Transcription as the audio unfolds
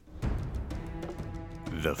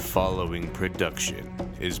The following production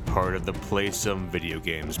is part of the Play Some Video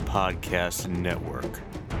Games podcast network.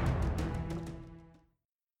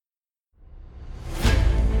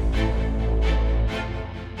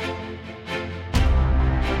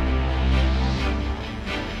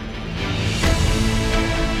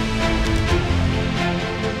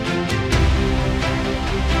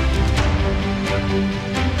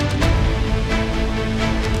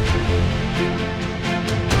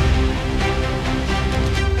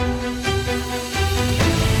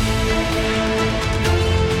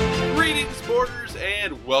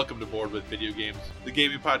 Welcome to Board with Video Games, the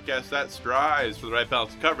gaming podcast that strives for the right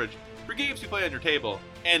balance of coverage for games you play on your table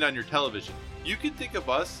and on your television. You can think of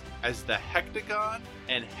us as the hectagon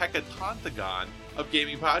and hecatontagon of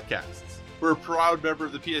gaming podcasts. We're a proud member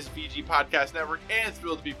of the PSVG Podcast Network and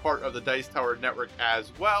thrilled to be part of the Dice Tower Network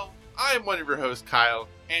as well. I'm one of your hosts, Kyle,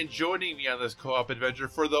 and joining me on this co-op adventure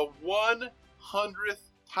for the 100th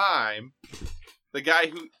time, the guy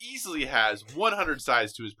who easily has 100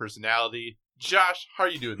 sides to his personality, Josh. How are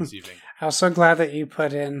you doing this evening? I was so glad that you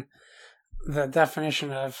put in the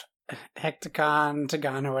definition of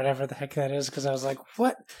hectagon or whatever the heck that is, because I was like,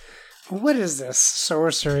 what is this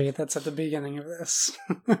sorcery that's at the beginning of this?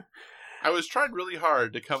 I was trying really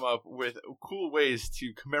hard to come up with cool ways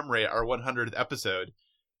to commemorate our 100th episode,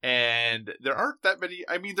 and there aren't that many.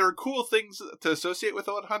 I mean, there are cool things to associate with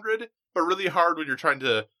the 100, but really hard when you're trying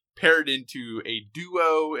to pair it into a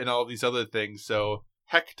duo and all these other things, so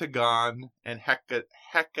hectagon and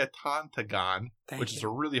hecatontagon, which is a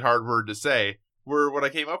really hard word to say, were what I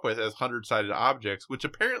came up with as 100-sided objects, which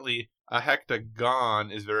apparently a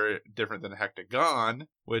hectagon is very different than a hectagon,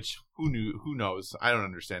 which who knows? I don't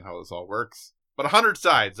understand how this all works. But 100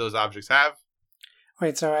 sides those objects have.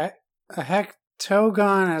 Wait, so a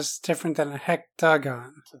hectagon is different than a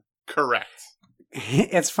hectagon? Correct.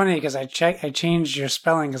 It's funny because I changed your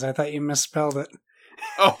spelling because I thought you misspelled it.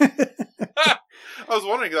 Oh. I was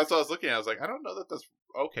wondering, that's what I was looking at. I was like, I don't know that that's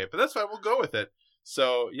okay, but that's fine. We'll go with it.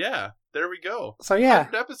 So, yeah, there we go. So, yeah.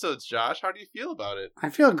 100 episodes, Josh. How do you feel about it? I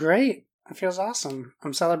feel great. It feels awesome.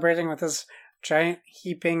 I'm celebrating with this giant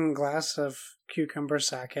heaping glass of cucumber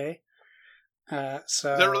sake.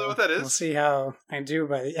 So is that really what that is? We'll see how I do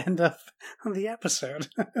by the end of the episode.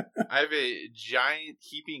 I have a giant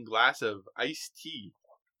heaping glass of iced tea.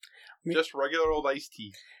 Just regular old iced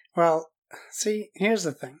tea. Well, see, here's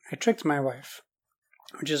the thing. I tricked my wife,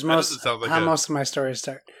 which is most of my stories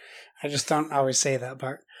start. I just don't always say that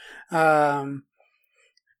part.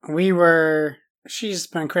 She's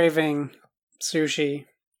been craving sushi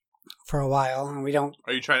for a while, and we don't...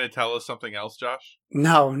 Are you trying to tell us something else, Josh?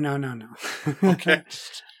 No. Okay.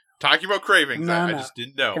 Talking about cravings, I just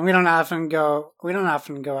didn't know. And we don't often go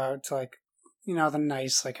out to, like, you know, the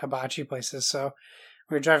nice, like, hibachi places, so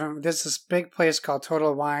we're driving... There's this big place called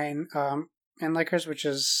Total Wine and Liquors, which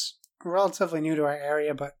is relatively new to our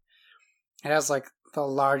area, but it has, like, the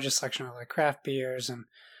largest section of, like, craft beers and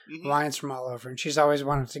wines from all over, and she's always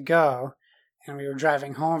wanted to go, and we were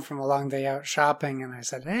driving home from a long day out shopping, and I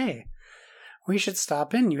said, hey, we should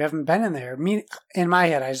stop in. You haven't been in there. In my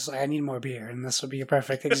head, I need more beer, and this would be a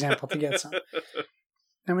perfect example to get some.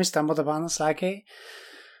 Then we stumbled upon the sake.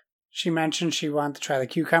 She mentioned she wanted to try the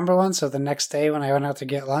cucumber one, so the next day when I went out to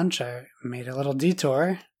get lunch, I made a little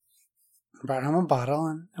detour, brought home a bottle,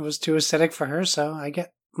 and it was too acidic for her, so I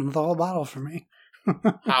get the whole bottle for me.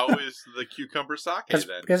 How is the cucumber sake then?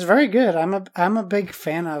 It's very good. I'm a big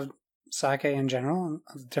fan of sake in general,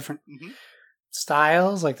 of different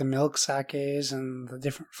styles, like the milk sakes and the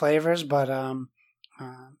different flavors, but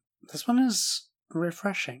this one is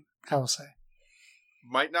refreshing, I will say.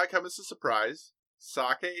 Might not come as a surprise.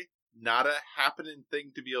 Sake, not a happening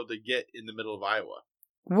thing to be able to get in the middle of Iowa.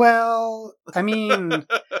 Well, I mean,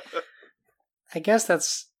 I guess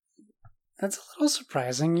that's a little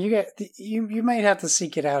surprising. You might have to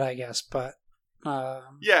seek it out, I guess, but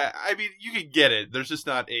yeah, I mean, you can get it. There's just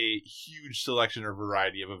not a huge selection or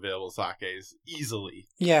variety of available sakes easily.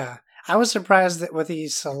 Yeah, I was surprised that with the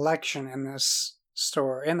selection in this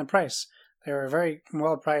store and the price, they were very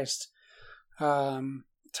well priced. Taiku,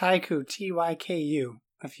 Tyku.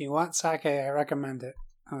 If you want sake, I recommend it.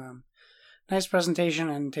 Nice presentation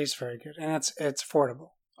and tastes very good, and it's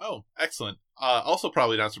affordable. Oh, excellent. Also,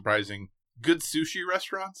 probably not surprising, good sushi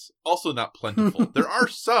restaurants, also not plentiful. There are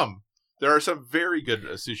some very good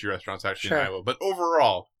sushi restaurants actually in Iowa, but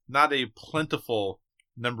overall, not a plentiful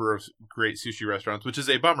number of great sushi restaurants, which is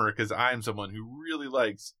a bummer because I am someone who really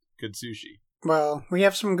likes good sushi. Well, we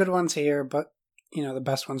have some good ones here, but, you know, the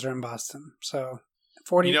best ones are in Boston. So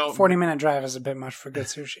 40-minute drive is a bit much for good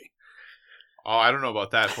sushi. Oh, I don't know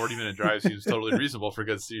about that. 40-minute drive seems totally reasonable for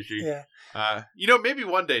good sushi. Yeah. Maybe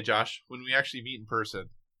one day, Josh, when we actually meet in person,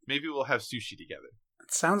 maybe we'll have sushi together.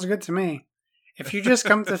 It sounds good to me. If you just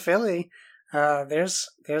come to Philly, there's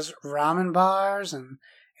ramen bars, and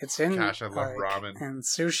it's in Gosh, I love ramen. And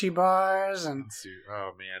sushi bars, and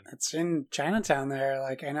oh man, it's in Chinatown there.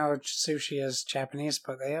 Like, I know sushi is Japanese,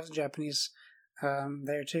 but they have Japanese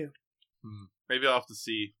there too. Maybe I'll have to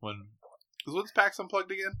see because when's PAX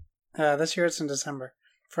Unplugged again? This year it's in December,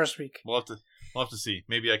 first week. We'll have to see.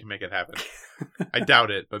 Maybe I can make it happen. I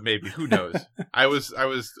doubt it, but maybe. Who knows? I was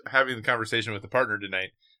having the conversation with a partner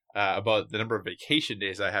tonight about the number of vacation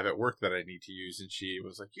days I have at work that I need to use, and she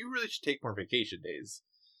was like, "You really should take more vacation days."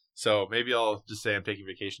 So maybe I'll just say I'm taking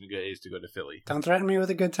vacation days to go to Philly. Don't threaten me with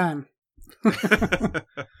a good time.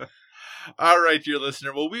 All right, dear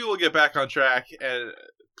listener. Well, we will get back on track, and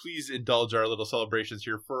please indulge our little celebrations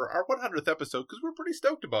here for our 100th episode, because we're pretty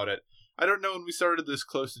stoked about it. I don't know when we started this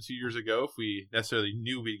close to 2 years ago if we necessarily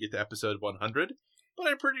knew we'd get to episode 100, but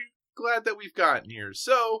I'm pretty glad that we've gotten here.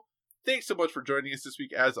 So thanks so much for joining us this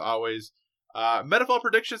week, as always. Metafall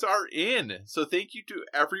predictions are in, so thank you to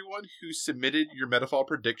everyone who submitted your Metafall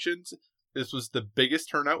predictions. This was the biggest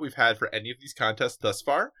turnout we've had for any of these contests thus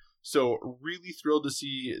far, so really thrilled to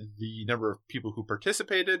see the number of people who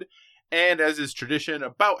participated. And as is tradition,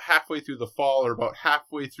 about halfway through the fall, or about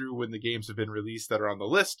halfway through when the games have been released that are on the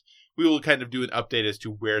list, we will kind of do an update as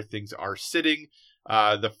to where things are sitting.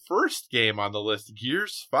 The first game on the list,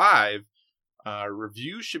 Gears 5,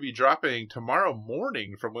 reviews should be dropping tomorrow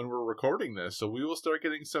morning from when we're recording this. So we will start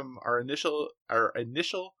getting our initial,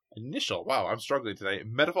 wow, I'm struggling tonight,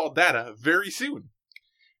 Metafall data very soon.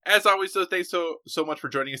 As always, though, thanks so much for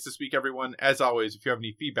joining us this week, everyone. As always, if you have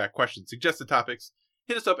any feedback, questions, suggested topics,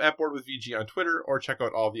 hit us up at Board with VG on Twitter, or check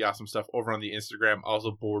out all the awesome stuff over on the Instagram, also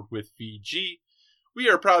Board with VG. We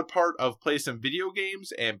are a proud part of Play Some Video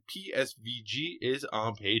Games, and PSVG is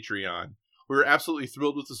on Patreon. We're absolutely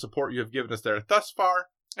thrilled with the support you have given us there thus far,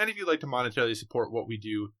 and if you'd like to monetarily support what we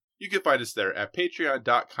do, you can find us there at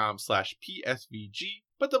patreon.com/PSVG.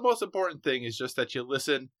 But the most important thing is just that you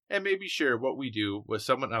listen and maybe share what we do with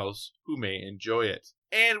someone else who may enjoy it.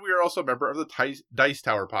 And we are also a member of the Dice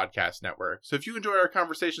Tower Podcast Network. So if you enjoy our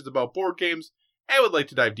conversations about board games and would like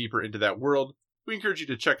to dive deeper into that world, we encourage you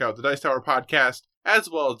to check out the Dice Tower Podcast, as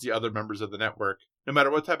well as the other members of the network. No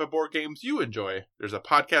matter what type of board games you enjoy, there's a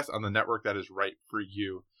podcast on the network that is right for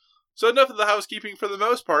you. So enough of the housekeeping for the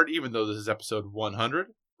most part, even though this is episode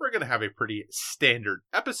 100. We're going to have a pretty standard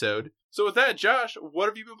episode. So with that, Josh, what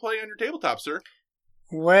have you been playing on your tabletop, sir?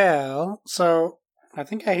 Well, so I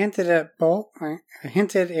think I hinted at both. I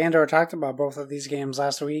hinted and or talked about both of these games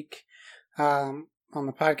last week on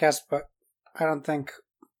the podcast, but I don't think,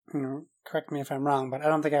 correct me if I'm wrong, but I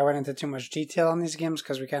don't think I went into too much detail on these games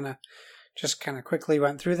because we kind of quickly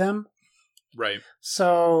went through them. Right.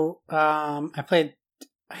 So I played.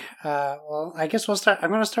 I guess we'll start. I'm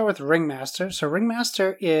going to start with Ringmaster. So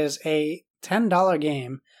Ringmaster is a $10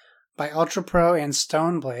 game by Ultra Pro and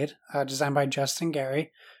Stoneblade, designed by Justin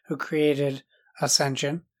Gary, who created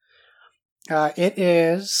Ascension.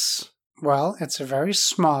 It's a very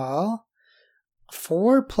small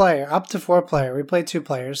 4-player, up to 4-player. We play 2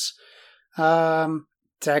 players.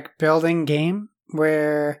 Deck building game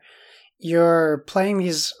where you're playing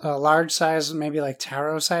these large size, maybe like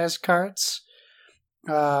tarot sized cards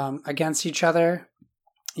against each other.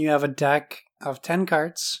 You have a deck of 10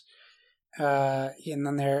 cards, and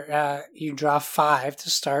then you draw 5 to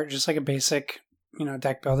start, just like a basic,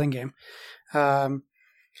 deck building game. And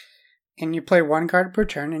you play 1 card per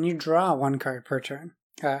turn, and you draw 1 card per turn,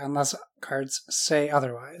 unless cards say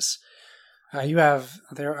otherwise.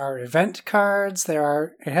 There are event cards.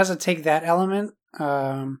 It has a take that element.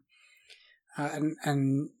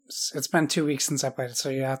 And it's been 2 weeks since I played it, so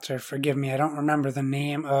you have to forgive me. I don't remember the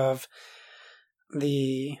name of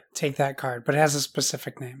the take that card, but it has a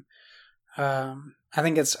specific name. I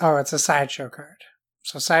think it's a sideshow card.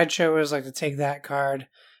 So sideshow is like the take that card.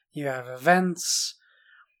 You have events,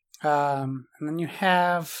 and then you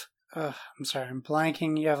have. I'm sorry, I'm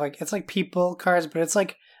blanking. You have it's like people cards, but it's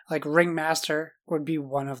like Ringmaster would be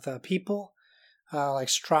one of the people, like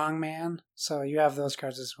Strongman. So you have those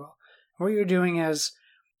cards as well. What you're doing is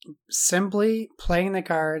simply playing the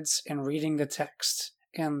cards and reading the text.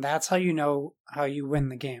 And that's how you know how you win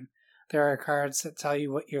the game. There are cards that tell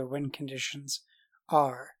you what your win conditions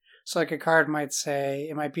are. So like a card might say,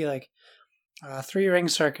 it might be like 3-ring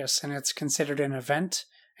circus, and it's considered an event.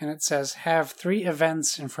 And it says, have 3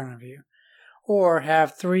 events in front of you. Or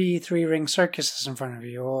have 3-ring circuses in front of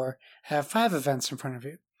you. Or have 5 events in front of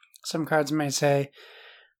you. Some cards may say,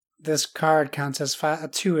 this card counts as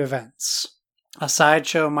 2 events. A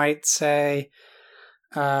sideshow might say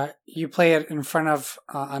you play it in front of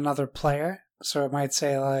another player. So it might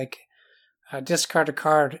say like discard a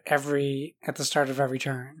card at the start of every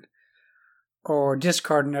turn, or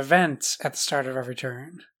discard an event at the start of every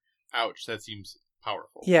turn. Ouch, that seems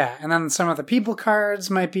powerful. Yeah, and then some of the people cards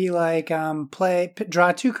might be like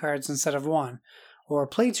draw 2 cards instead of 1, or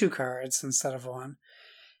play 2 cards instead of 1.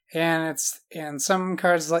 And some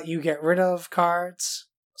cards let you get rid of cards.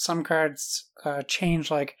 Some cards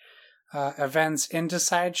change like events into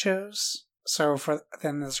sideshows. So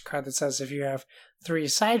then there's a card that says if you have 3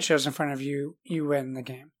 sideshows in front of you, you win the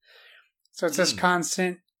game. So it's this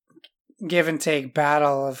constant give and take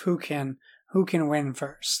battle of who can win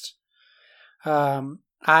first.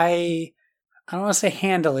 I don't want to say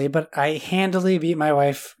handily, but I handily beat my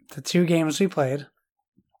wife the 2 games we played.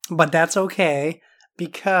 But that's okay,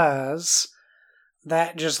 because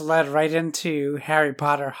that just led right into Harry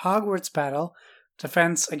Potter Hogwarts Battle,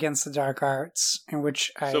 Defense Against the Dark Arts, in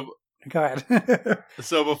which go ahead.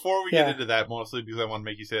 So before we get into that, mostly because I want to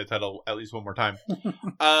make you say the title at least one more time.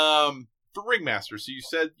 For Ringmaster, so you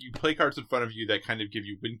said you play cards in front of you that kind of give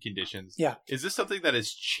you win conditions. Yeah. Is this something that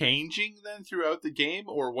is changing then throughout the game,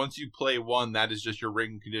 or once you play one, that is just your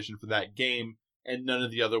win condition for that game, and none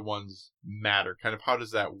of the other ones matter? Kind of how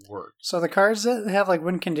does that work? So the cards that have like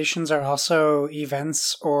win conditions are also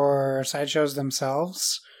events or sideshows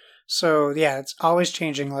themselves. So yeah, it's always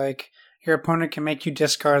changing. Like your opponent can make you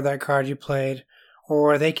discard that card you played,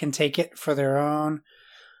 or they can take it for their own.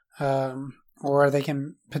 Or they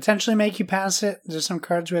can potentially make you pass it. There's some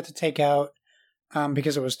cards we have to take out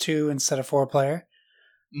because it was 2 instead of 4 player.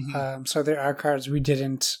 Mm-hmm. So there are cards we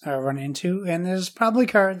didn't run into. And there's probably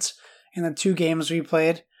cards in the 2 games we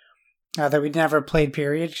played that we never played,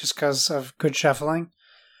 period, just because of good shuffling.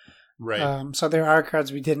 Right. So there are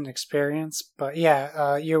cards we didn't experience. But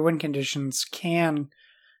yeah, your win conditions can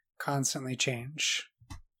constantly change.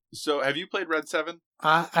 So have you played Red 7?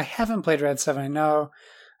 I haven't played Red 7, I know.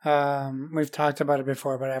 We've talked about it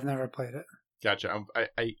before, but I've never played it. Gotcha.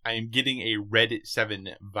 I am getting a Red 7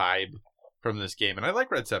 vibe from this game, and I like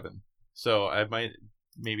Red 7, so I might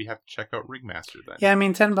maybe have to check out Ringmaster then. Yeah, I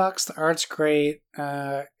mean, $10. The art's great,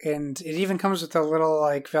 and it even comes with a little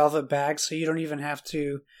like velvet bag, so you don't even have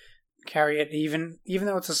to carry it. Even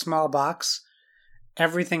though it's a small box,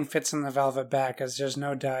 everything fits in the velvet bag because there's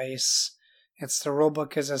no dice. The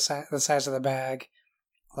rulebook is the size of the bag,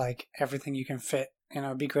 like everything you can fit.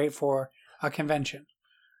 It'd be great for a convention.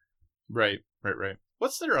 Right.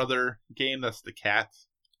 What's their other game that's the cat?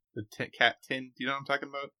 The cat tin? Do you know what I'm talking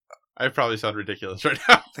about? I probably sound ridiculous right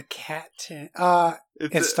now. The cat tin?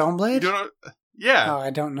 It's Stoneblade? You don't know? Yeah. Oh,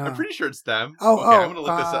 I don't know. I'm pretty sure it's them. I'm going to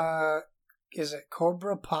look this up. Is it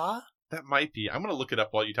Cobra Paw? That might be. I'm going to look it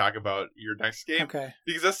up while you talk about your next game. Okay.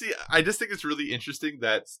 Because I just think it's really interesting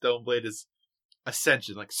that Stoneblade is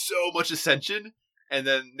Ascension. Like, so much Ascension. And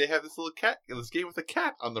then they have this little cat, this game with a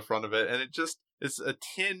cat on the front of it, and it's a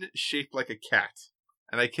tin shaped like a cat.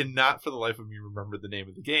 And I cannot for the life of me remember the name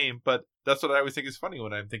of the game, but that's what I always think is funny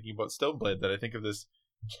when I'm thinking about Stoneblade, that I think of this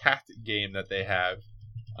cat game that they have.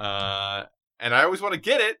 And I always want to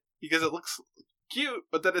get it because it looks cute,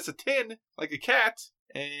 but then it's a tin, like a cat,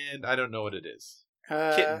 and I don't know what it is.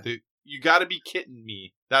 Kitten. You gotta be kidding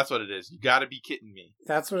me. That's what it is. You gotta be kidding me.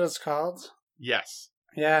 That's what it's called? Yes.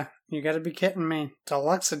 Yeah, you gotta be kidding me.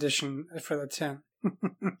 Deluxe edition for the tin.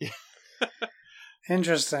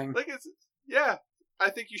 Interesting. Yeah. I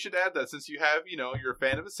think you should add that since you have, you're a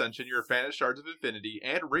fan of Ascension, you're a fan of Shards of Infinity,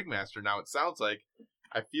 and Ringmaster now, it sounds like.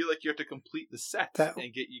 I feel like you have to complete the set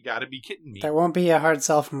and get You Gotta Be Kidding Me. That won't be a hard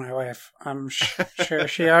sell for my wife. I'm sure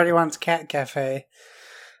she already wants Cat Cafe,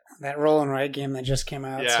 that roll and write game that just came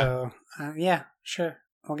out. Yeah. So, yeah, sure.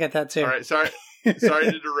 We'll get that too. All right, sorry. Sorry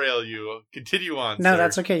to derail you. Continue on, No, sir.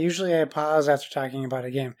 That's okay. Usually I pause after talking about a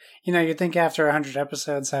game. You'd think after 100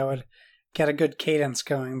 episodes I would get a good cadence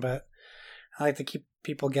going, but I like to keep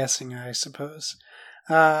people guessing, I suppose.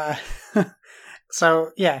 So,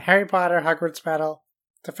 yeah, Harry Potter, Hogwarts Battle,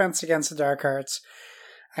 Defense Against the Dark Arts.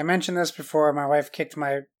 I mentioned this before. My wife kicked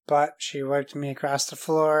my butt. She wiped me across the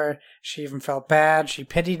floor. She even felt bad. She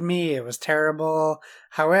pitied me. It was terrible.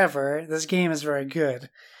 However, this game is very good.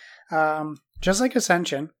 Just like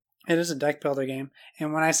Ascension, it is a deck builder game.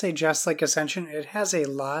 And when I say just like Ascension, it has a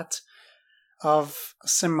lot of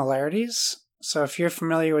similarities. So if you're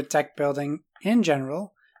familiar with deck building in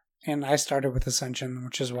general, and I started with Ascension,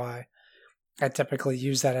 which is why I typically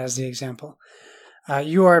use that as the example,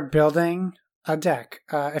 you are building a deck.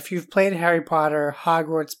 If you've played Harry Potter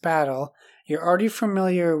Hogwarts Battle, you're already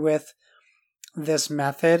familiar with this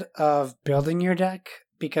method of building your deck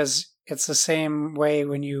because it's the same way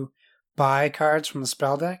when you buy cards from the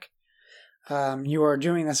spell deck, you are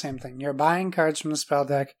doing the same thing. You're buying cards from the spell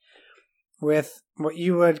deck with what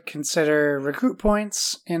you would consider recruit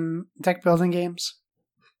points in deck building games.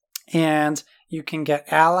 And you can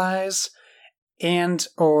get allies and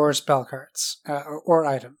or spell cards or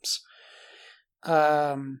items.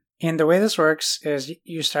 And the way this works is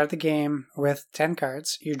you start the game with 10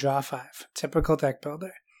 cards. You draw 5. Typical deck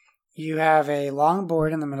builder. You have a long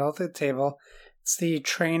board in the middle of the table. It's the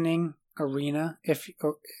training arena, if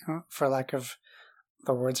for lack of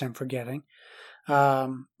the words I'm forgetting.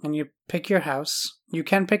 And you pick your house. You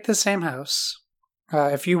can pick the same house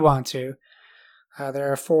if you want to.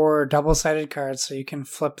 There are 4 double-sided cards, so you can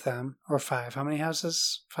flip them, or 5. How many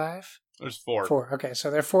houses? 5? There's 4. 4. Okay,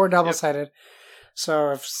 so they're 4 double-sided. Yep.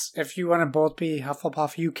 So if you want to both be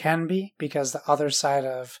Hufflepuff, you can be, because the other side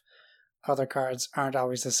of other cards aren't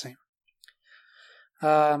always the same.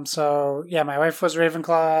 So yeah, my wife was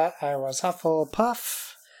Ravenclaw. I was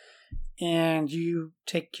Hufflepuff. And you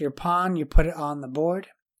take your pawn, you put it on the board,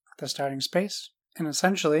 the starting space, and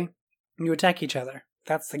essentially you attack each other.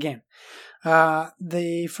 That's the game.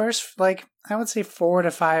 The first, I would say 4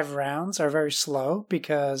 to 5 rounds are very slow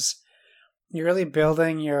because you're really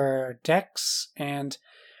building your decks, and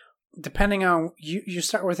depending on, you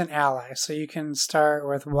start with an ally, so you can start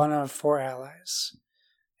with one of 4 allies,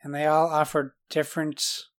 and they all offer different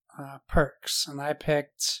perks, and I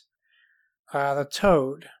picked the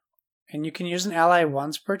Toad, and you can use an ally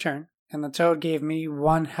once per turn, and the Toad gave me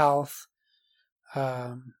 1 health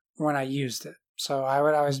when I used it. So I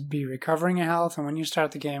would always be recovering a health, and when you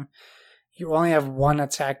start the game, you only have 1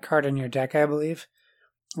 attack card in your deck, I believe,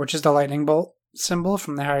 which is the lightning bolt symbol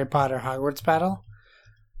from the Harry Potter Hogwarts battle.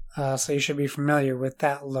 So you should be familiar with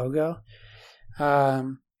that logo.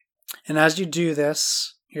 And as you do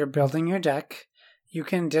this, you're building your deck. You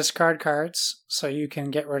can discard cards, so you can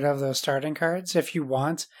get rid of those starting cards if you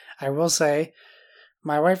want. I will say,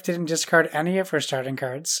 my wife didn't discard any of her starting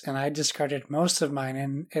cards, and I discarded most of mine,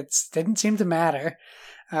 and it didn't seem to matter.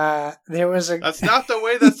 That's not the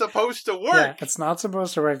way that's supposed to work. Yeah, it's not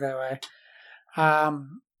supposed to work that way.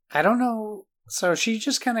 I don't know. So she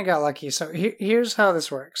just kind of got lucky. So here's how this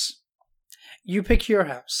works. You pick your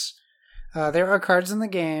house. There are cards in the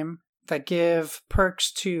game that give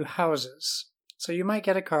perks to houses. So you might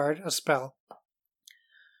get a card, a spell.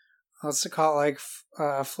 Let's call it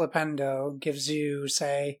Flipendo gives you,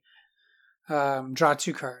 say, draw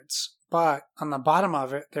 2 cards. But on the bottom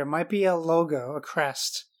of it, there might be a logo, a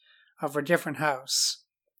crest of a different house.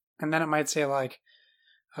 And then it might say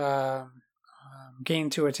gain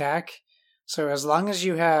 2 attack. So as long as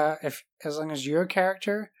you have, as long as your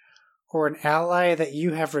character or an ally that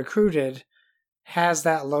you have recruited has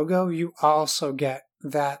that logo, you also get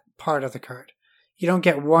that part of the card. You don't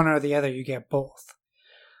get one or the other, you get both.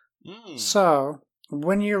 So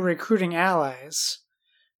when you're recruiting allies,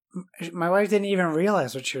 my wife didn't even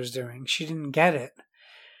realize what she was doing. She didn't get it.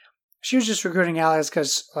 She was just recruiting allies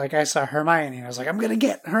because, I saw Hermione, and I was like, I'm going to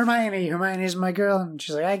get Hermione. Hermione's my girl. And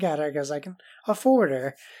she's like, I got her because I can afford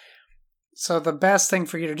her. So the best thing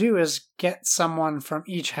for you to do is get someone from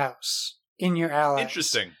each house in your allies.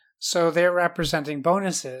 Interesting. So they're representing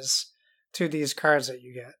bonuses to these cards that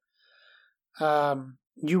you get.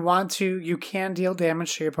 You can deal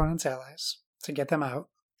damage to your opponent's allies to get them out,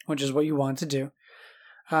 which is what you want to do.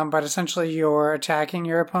 But essentially you're attacking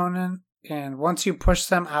your opponent, and once you push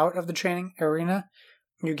them out of the training arena,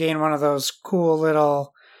 you gain one of those cool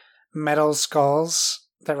little metal skulls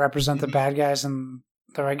that represent the bad guys in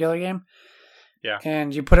the regular game. Yeah.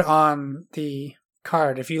 And you put it on the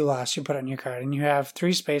card. If you lost, you put it on your card. And you have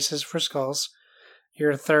 3 spaces for skulls.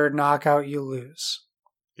 Your third knockout, you lose.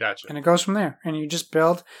 Gotcha. And it goes from there. And you just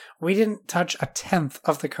build. We didn't touch a 10th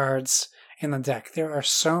of the cards in the deck. There are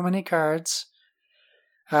so many cards.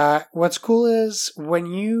 What's cool is when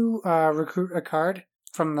you recruit a card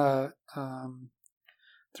from the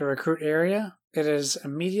recruit area, it is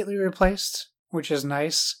immediately replaced, which is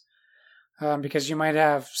nice. Because you might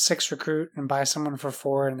have 6 recruit and buy someone for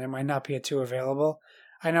 4, and there might not be a 2 available.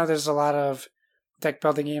 I know there's a lot of deck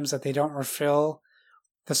building games that they don't refill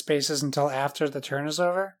the spaces until after the turn is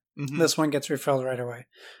over. Mm-hmm. This one gets refilled right away.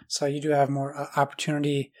 So you do have more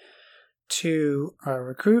opportunity to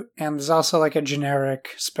recruit. And there's also a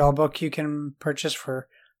generic spell book you can purchase for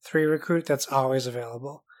 3 recruit that's always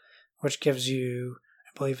available, which gives you,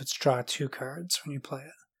 I believe it's draw 2 cards when you play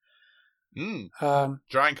it.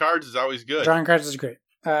 Drawing cards is always good. Drawing cards is great.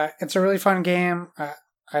 It's a really fun game.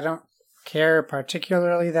 I don't care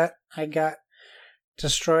particularly that I got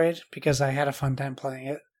destroyed because I had a fun time playing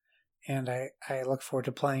it, and I look forward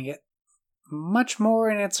to playing it much more,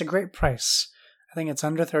 and it's a great price. I think it's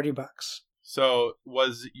under $30. So,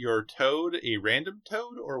 was your toad a random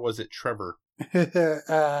toad, or was it Trevor?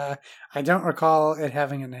 I don't recall it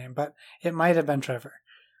having a name, but it might have been Trevor.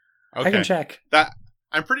 Okay. I can check.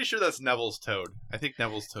 I'm pretty sure that's Neville's toad. I think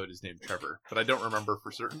Neville's toad is named Trevor, but I don't remember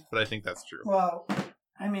for certain, but I think that's true. Well,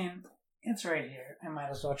 I mean, it's right here. I might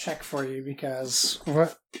as well check for you, because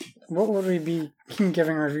what would we be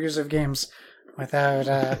giving reviews of games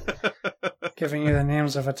without giving you the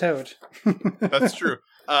names of a toad? That's true.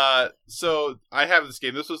 So I have this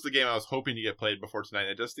game. This was the game I was hoping to get played before tonight.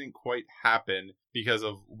 It just didn't quite happen because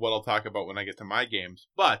of what I'll talk about when I get to my games.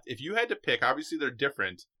 But if you had to pick, obviously they're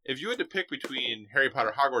different. If you had to pick between Harry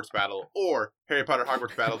Potter Hogwarts Battle or Harry Potter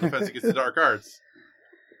Hogwarts Battle Defense Against the Dark Arts,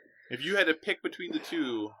 if you had to pick between the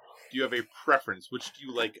two, do you have a preference? Which do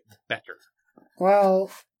you like better?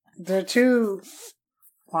 Well, they're two,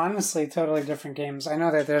 honestly, totally different games. I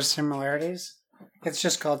know that there's similarities. It's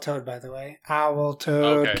just called Toad, by the way. Owl,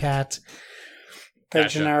 toad, Okay. cat. They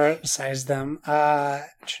Gotcha. genericize them.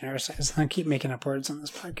 Genericize them. I keep making up words on this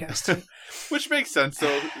podcast, too. Which makes sense,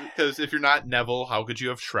 though, because if you're not Neville, how could you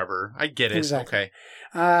have Trevor? I get it. Exactly.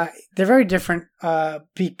 Okay. They're very different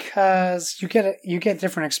because you get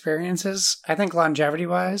different experiences. I think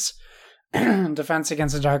longevity-wise, Defense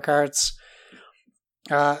Against the Dark Arts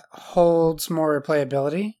holds more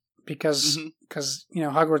replayability because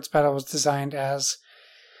Hogwarts Battle was designed as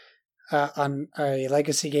a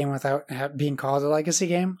legacy game without being called a legacy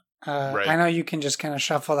game. Right. I know you can just kind of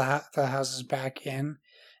shuffle the houses back in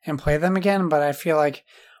and play them again, but I feel like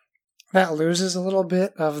that loses a little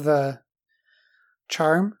bit of the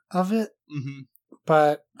charm of it. Mm-hmm.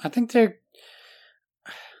 But I think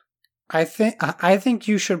I think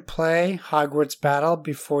you should play Hogwarts Battle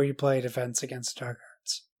before you play Defense Against the Dark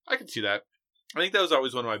Arts. I can see that. I think that was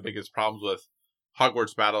always one of my biggest problems with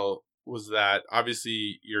Hogwarts Battle was that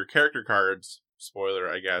obviously your character cards, spoiler,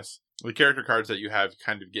 I guess, the character cards that you have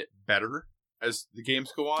kind of get better as the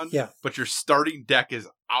games go on. Yeah. But your starting deck is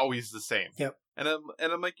always the same. Yep. And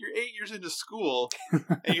I'm like, you're 8 years into school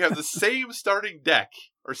and you have the same starting deck,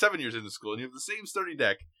 or 7 years into school, and you have the same starting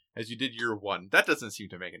deck as you did year one. That doesn't seem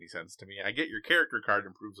to make any sense to me. I get your character card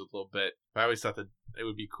improves a little bit, but I always thought that it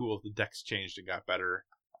would be cool if the decks changed and got better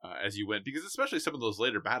as you went, because especially some of those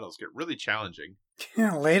later battles get really challenging.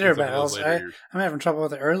 Yeah, later Some of those battles. later years. I'm having trouble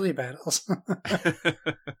with the early battles.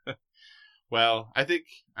 Well, I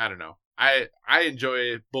don't know. I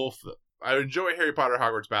enjoy both. I enjoy Harry Potter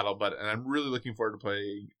Hogwarts Battle, and I'm really looking forward to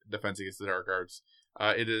playing Defense Against the Dark Arts.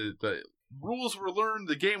 It is the rules were learned,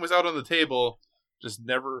 the game was out on the table, just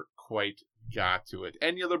never quite got to it.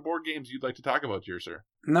 Any other board games you'd like to talk about, dear sir?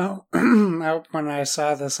 No, when I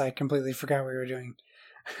saw this, I completely forgot we were doing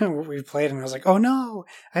what we played, and I was like, "Oh no,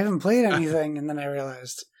 I haven't played anything." And then I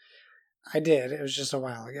realized I did. It was just a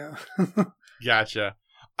while ago. Gotcha.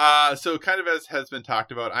 So kind of as has been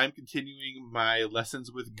talked about, I'm continuing my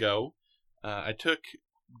lessons with Go. I took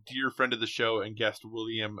dear friend of the show and guest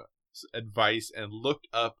William's advice and looked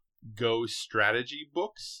up Go strategy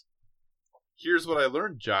books. Here's what I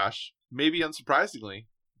learned, Josh. Maybe unsurprisingly,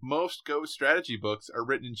 most Go strategy books are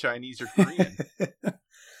written in Chinese or Korean.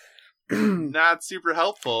 Not super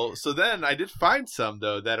helpful. So then I did find some,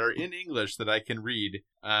 though, that are in English that I can read.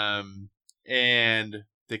 And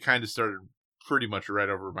they kind of started pretty much right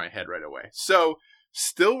over my head right away. So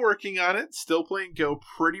still working on it. Still playing Go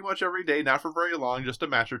pretty much every day. Not for very long. Just a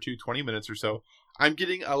match or two, 20 minutes or so. I'm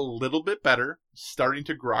getting a little bit better. Starting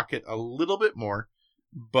to grok it a little bit more.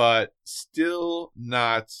 But still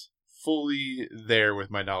not fully there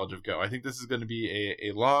with my knowledge of Go. I think this is going to be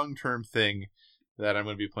a long-term thing that I'm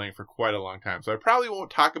going to be playing for quite a long time. So I probably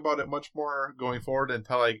won't talk about it much more going forward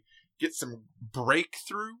until I get some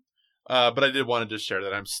breakthrough. But I did want to just share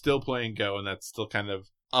that I'm still playing Go, and that's still kind of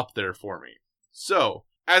up there for me. So,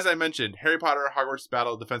 as I mentioned, Harry Potter Hogwarts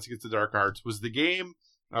Battle Defense Against the Dark Arts was the game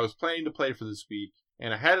I was planning to play for this week,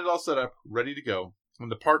 and I had it all set up, ready to go.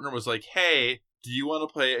 And the partner was like, hey, do you want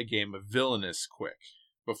to play a game of Villainous quick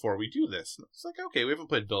before we do this? And I was like, okay, we haven't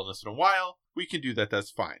played Villainous in a while. We can do that.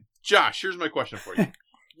 That's fine. Josh, here's my question for you.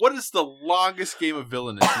 What is the longest game of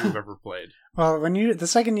Villainous you've ever played? Well, the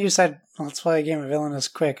second you said, let's play a game of Villainous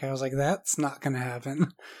quick, I was like, that's not going to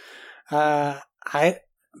happen. The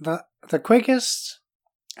quickest,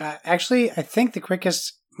 actually, I think the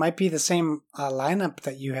quickest might be the same lineup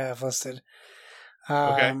that you have listed.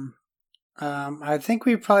 Okay. I think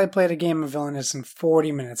we probably played a game of Villainous in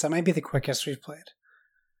 40 minutes. That might be the quickest we've played.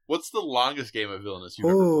 What's the longest game of Villainous you've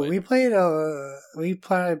ever played? We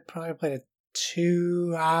probably played a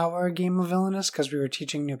 2-hour game of Villainous because we were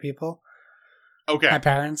teaching new people. Okay. My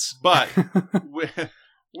parents. But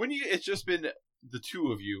it's just been the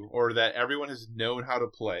two of you, or that everyone has known how to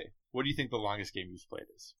play, what do you think the longest game you've played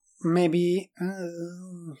is? Maybe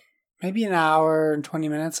an hour and 20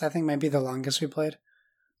 minutes. I think might be the longest we played.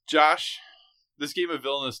 Josh, this game of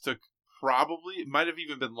Villainous took it might have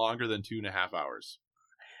even been longer than 2.5 hours.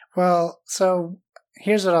 Well, so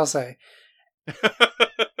here's what I'll say.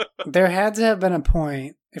 There had to have been a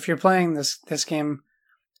point, if you're playing this game,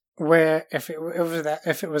 where if it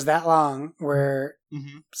was that long, where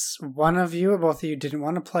one of you or both of you didn't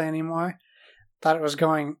want to play anymore, thought it was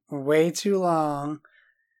going way too long,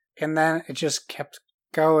 and then it just kept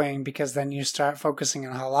going, because then you start focusing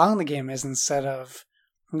on how long the game is instead of,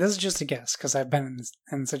 and this is just a guess because I've been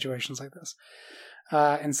in situations like this,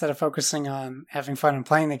 instead of focusing on having fun and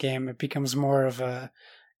playing the game, it becomes more of a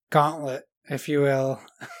gauntlet, if you will.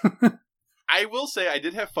 I will say I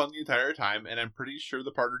did have fun the entire time, and I'm pretty sure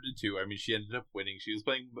the partner did too. I mean, she ended up winning. She was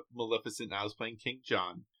playing Maleficent, and I was playing King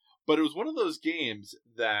John. But it was one of those games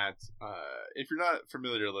that, if you're not a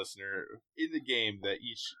familiar listener, in the game that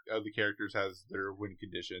each of the characters has their win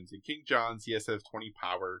conditions. In King John's, he has to have 20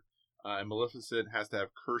 power, and Maleficent has to have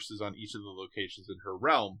curses on each of the locations in her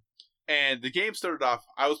realm. And the game started off,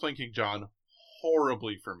 I was playing King John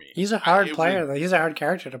horribly for me. He's a hard player, though. He's a hard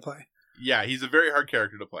character to play. Yeah, he's a very hard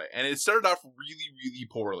character to play. And it started off really, really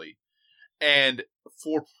poorly. And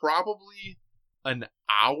for probably an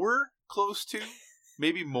hour, close to,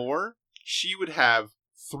 maybe more, she would have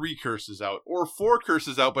 3 curses out, or 4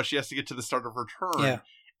 curses out, but she has to get to the start of her turn. Yeah.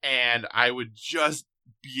 And I would just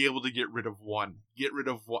be able to get rid of one.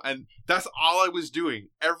 And that's all I was doing.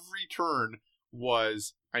 Every turn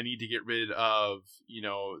was, I need to get rid of,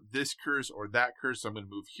 this curse or that curse, so I'm going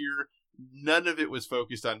to move here. None of it was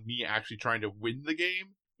focused on me actually trying to win the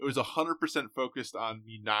game. It was 100% focused on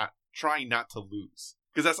me trying not to lose.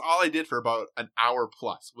 Because that's all I did for about an hour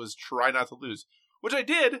plus, was try not to lose. Which I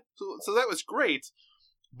did, so that was great.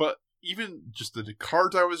 But even just the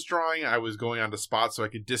cards I was drawing, I was going on to spots so I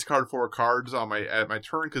could discard 4 cards at my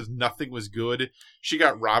turn because nothing was good. She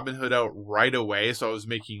got Robin Hood out right away, so I was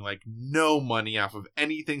making no money off of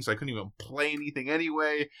anything, so I couldn't even play anything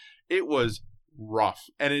anyway. It was rough,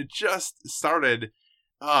 and it just started.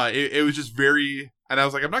 It was just very, and I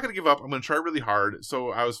was like, I'm not going to give up. I'm going to try really hard.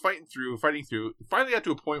 So I was fighting through. Finally got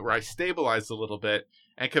to a point where I stabilized a little bit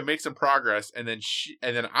and could make some progress. And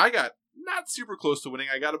then I got not super close to winning.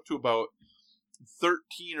 I got up to about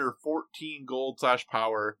 13 or 14 gold /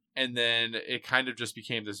 power. And then it kind of just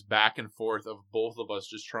became this back and forth of both of us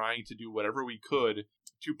just trying to do whatever we could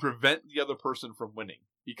to prevent the other person from winning,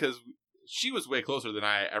 because she was way closer than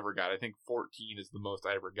I ever got. I think 14 is the most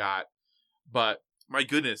I ever got. But my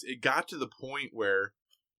goodness, it got to the point where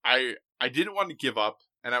I didn't want to give up,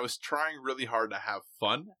 and I was trying really hard to have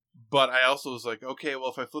fun. But I also was like, okay, well,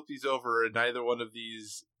 if I flip these over and neither one of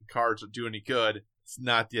these cards do any good, it's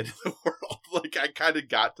not the end of the world. I kind of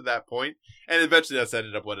got to that point. And eventually that's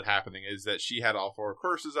ended up what had happening, is that she had all 4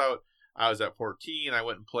 curses out. I was at 14. I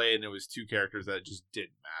went and played, and it was 2 characters that just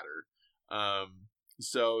didn't matter.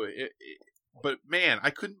 But man, I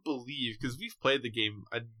couldn't believe, because we've played the game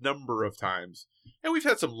a number of times, and we've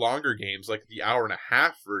had some longer games, like the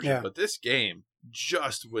hour-and-a-half version, Yeah. But this game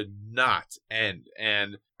just would not end.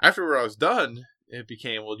 And after I was done, it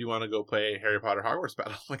became, well, do you want to go play Harry Potter Hogwarts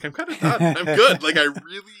Battle? I'm kind of done. I'm good. I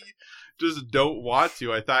really just don't want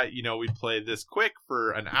to. I thought, we'd play this quick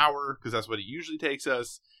for an hour, because that's what it usually takes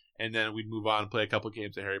us, and then we'd move on and play a couple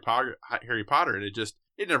games of Harry Potter, and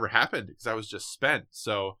it never happened, because I was just spent.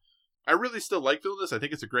 So I really still like Villainous. I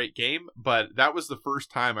think it's a great game, but that was the first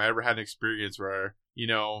time I ever had an experience where,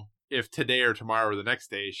 if today or tomorrow or the next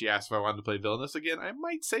day she asked if I wanted to play Villainous again, I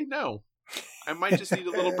might say no. I might just need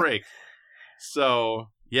a little break. So,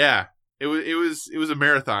 yeah, it was a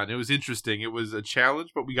marathon. It was interesting. It was a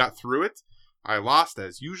challenge, but we got through it. I lost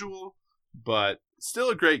as usual, but still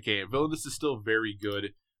a great game. Villainous is still very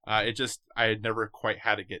good. I had never quite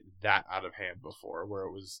had to get that out of hand before, where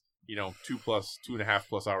it was,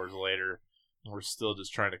 2.5+ hours later, and we're still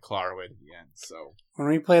just trying to claw our way to the end. So when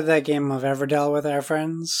we played that game of Everdell with our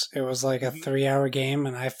friends, it was like a 3-hour game,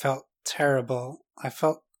 and I felt terrible. I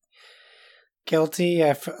felt guilty.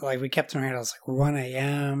 I felt like we kept them here. It was 1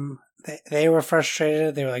 a.m. They were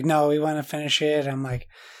frustrated. They were like, "No, we want to finish it." I'm like,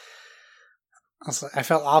 I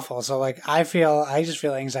felt awful. So I just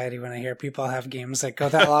feel anxiety when I hear people have games that go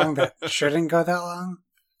that long that shouldn't go that long.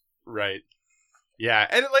 Right. Yeah,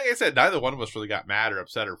 and like I said, neither one of us really got mad or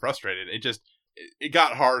upset or frustrated. It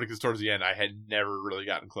got hard because towards the end I had never really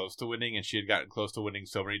gotten close to winning, and she had gotten close to winning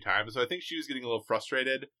so many times. So I think she was getting a little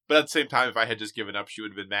frustrated. But at the same time, if I had just given up, she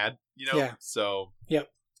would have been mad, Yeah. So, yep.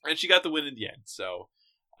 And she got the win in the end. So,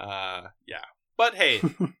 yeah. But hey,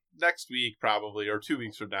 next week, probably, or 2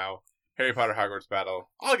 weeks from now, Harry Potter Hogwarts Battle,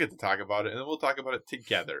 I'll get to talk about it, and then we'll talk about it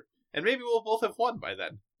together. And maybe we'll both have won by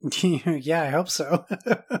then. Yeah, I hope so.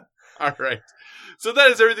 All right. So that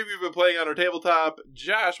is everything we've been playing on our tabletop.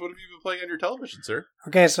 Josh, what have you been playing on your television, sir?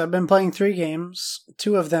 Okay, so I've been playing 3 games.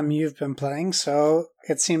 2 of them you've been playing, so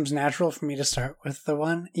it seems natural for me to start with the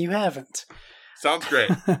one you haven't. Sounds great.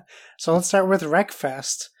 So let's start with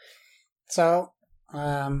Wreckfest. So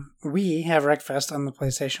we have Wreckfest on the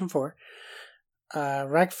PlayStation 4.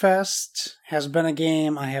 Wreckfest has been a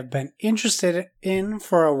game I have been interested in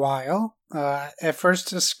for a while. I first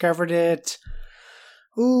discovered it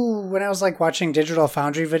when I was like watching Digital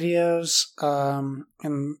Foundry videos, and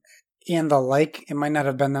the like. It might not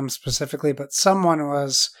have been them specifically, but someone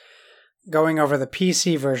was going over the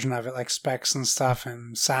PC version of it, like specs and stuff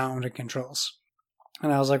and sound and controls.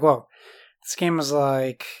 And I was like, whoa, this game is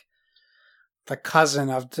like the cousin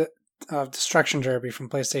of Destruction Derby from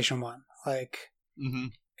PlayStation 1. Like,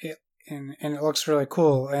 and it looks really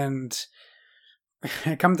cool. And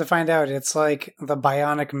come to find out, it's like the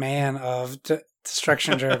Bionic Man of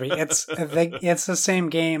Destruction Derby. It's the same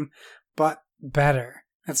game, but better.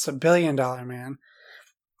 It's the $1 Billion Man.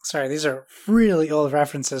 Sorry, these are really old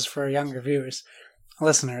references for younger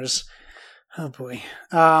listeners. Oh boy.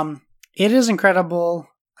 It is incredible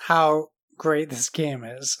how great this game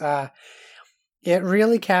is. It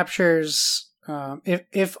really captures.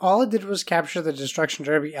 If all it did was capture the Destruction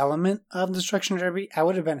Derby element of Destruction Derby, I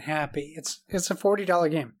would have been happy. It's a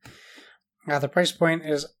 $40 game. The price point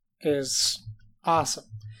is awesome,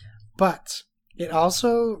 but it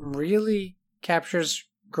also really captures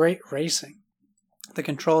great racing. The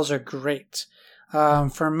controls are great.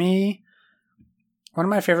 For me, one of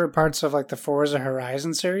my favorite parts of like the Forza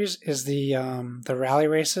Horizon series is the rally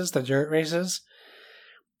races, the dirt races,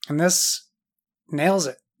 and this nails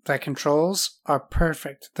it. The controls are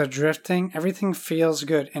perfect. The drifting, everything feels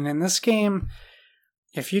good. And in this game,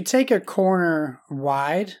 if you take a corner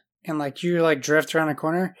wide and like you like drift around a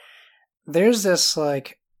corner, there's this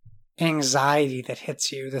like anxiety that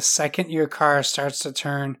hits you the second your car starts to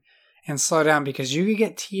turn and slow down, because you could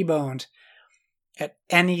get T-boned at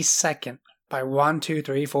any second by 1, 2,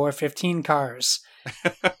 3, 4, 15 cars.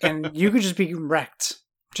 And you could just be wrecked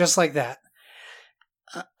just like that.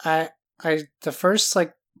 The first,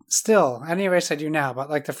 like, still, any race I do now, but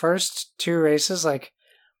like the first 2 races, like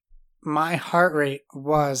my heart rate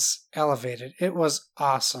was elevated. It was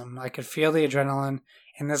awesome. I could feel the adrenaline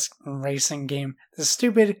in this racing game. This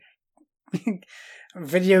stupid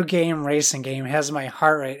video game racing game has my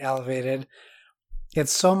heart rate elevated.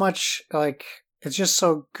 It's so much like, it's just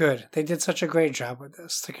so good. They did such a great job with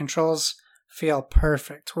this. The controls feel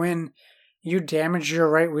perfect. When you damage your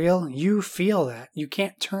right wheel, you feel that. You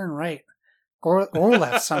can't turn right or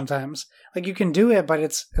left sometimes. Like you can do it, but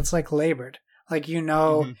it's like labored. Like,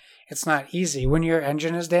 it's not easy. When your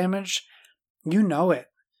engine is damaged, you know it.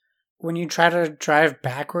 When you try to drive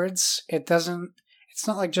backwards, it's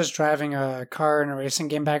not like just driving a car in a racing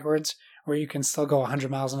game backwards where you can still go 100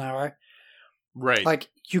 miles an hour. Right. Like,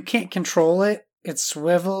 you can't control it. It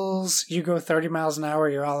swivels. You go 30 miles an hour,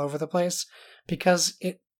 you're all over the place, because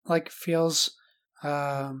it like feels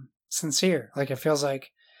sincere. Like, it feels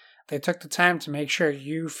like they took the time to make sure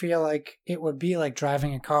you feel like it would be like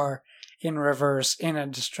driving a car in reverse in a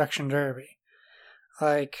Destruction Derby.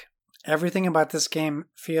 Like, everything about this game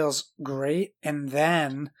feels great. And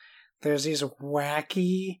then there's these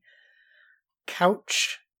wacky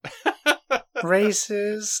couch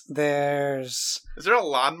races. Is there a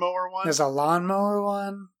lawnmower one? There's a lawnmower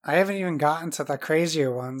one. I haven't even gotten to the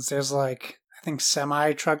crazier ones. There's like, I think,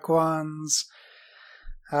 semi-truck ones.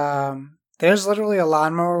 There's literally a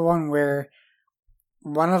lawnmower one where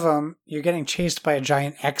one of them, you're getting chased by a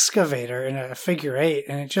giant excavator in a figure 8,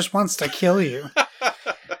 and it just wants to kill you.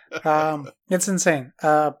 It's insane.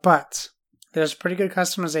 But there's pretty good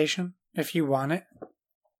customization if you want it.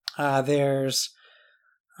 There's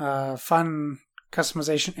fun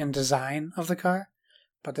customization and design of the car,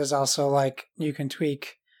 but there's also like, you can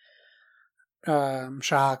tweak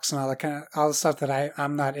shocks and all the stuff that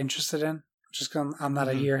I'm not interested in. Just 'cause I'm not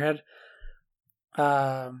a gearhead.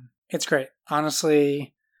 It's great.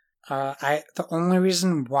 Honestly, the only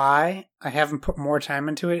reason why I haven't put more time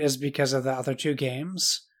into it is because of the other 2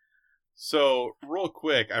 games. So, real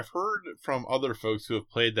quick, I've heard from other folks who have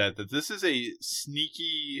played that this is a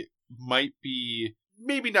sneaky, might be,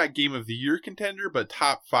 maybe not Game of the Year contender, but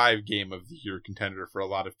top 5 Game of the Year contender for a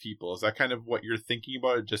lot of people. Is that kind of what you're thinking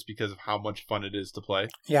about it, just because of how much fun it is to play?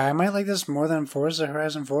 Yeah, I might like this more than Forza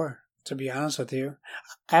Horizon 4, to be honest with you.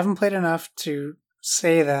 I haven't played enough to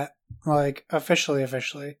say that, like, officially.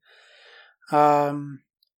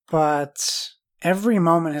 but every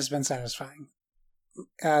moment has been satisfying.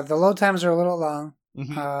 The load times are a little long,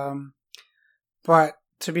 but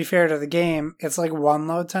to be fair to the game, it's like one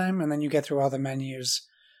load time, and then you get through all the menus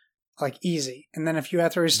like easy. And then if you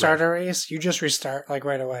have to restart a race, you just restart like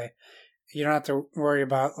right away. You don't have to worry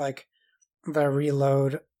about like the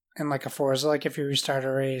reload in like a Forza. Like if you restart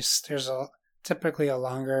a race, there's typically a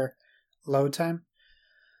longer load time.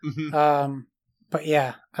 But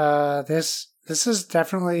yeah, this is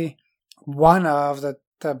definitely one of the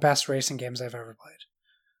best racing games I've ever played.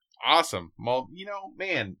 Awesome. Well,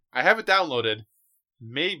 man, I have it downloaded.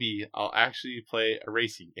 Maybe I'll actually play a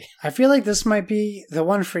racing game. I feel like this might be the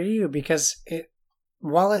one for you because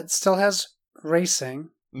while it still has racing,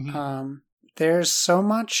 there's so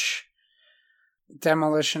much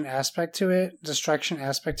demolition aspect to it, destruction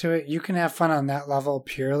aspect to it. You can have fun on that level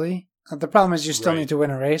purely. The problem is you still need to win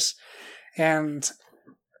a race, and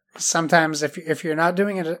sometimes if you're not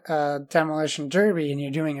doing a demolition derby and you're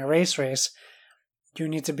doing a race, you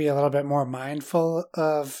need to be a little bit more mindful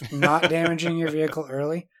of not damaging your vehicle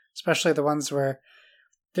early, especially the ones where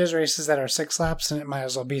there's races that are 6 laps and it might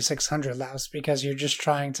as well be 600 laps because you're just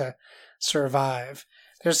trying to survive.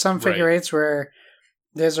 There's some figure eights where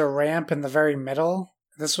there's a ramp in the very middle.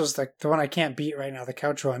 This was the one I can't beat right now, the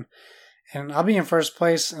couch one. And I'll be in first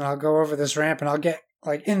place and I'll go over this ramp and I'll get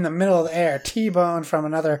like in the middle of the air, T-bone from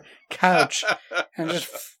another couch and just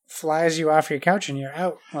flies you off your couch and you're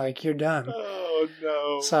out. Like you're done. Oh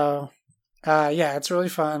no. So, yeah, it's really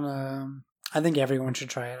fun. I think everyone should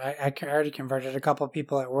try it. I already converted a couple of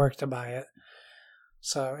people at work to buy it.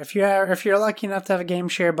 So if you're lucky enough to have a game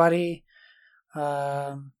share buddy,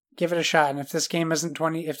 give it a shot. And if this game is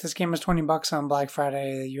 $20 on Black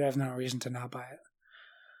Friday, you have no reason to not buy it.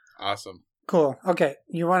 Awesome. Cool. Okay,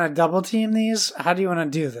 you want to double team these? How do you want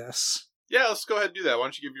to do this? Yeah, let's go ahead and do that. Why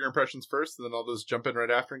don't you give your impressions first, and then I'll just jump in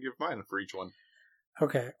right after and give mine for each one.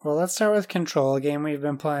 Okay, well, let's start with Control, a game we've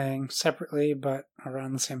been playing separately, but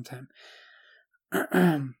around the same time.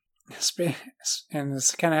 And this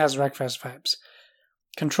kind of has Wreckfest vibes.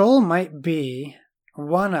 Control might be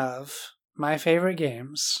one of my favorite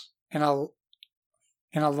games in a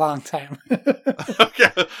long time.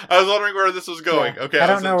 Okay, I was wondering where this was going. Yeah, okay, I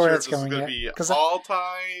don't know where it's going yet. Be all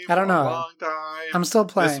time. I don't know. Long time. I'm still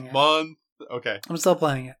playing this month. Okay, I'm still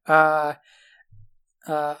playing it. I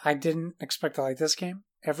didn't expect to like this game.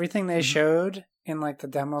 Everything they showed in like the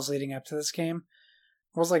demos leading up to this game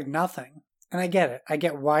was like nothing, and I get it. I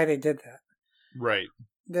get why they did that. Right.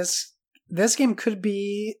 This game could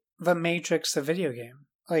be the Matrix, the video game.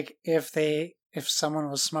 Like if someone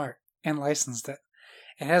was smart and licensed it.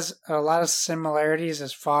 It has a lot of similarities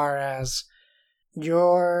as far as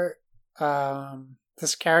your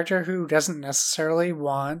this character who doesn't necessarily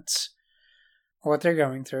want what they're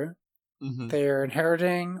going through. They're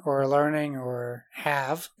inheriting or learning or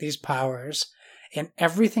have these powers, and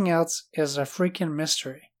everything else is a freaking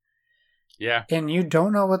mystery. Yeah. And you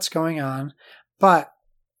don't know what's going on, but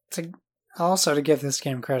to give this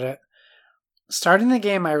game credit, starting the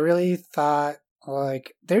game I really thought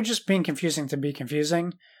like they're just being confusing to be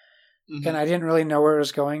confusing, and I didn't really know where it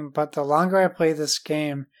was going, but the longer I play this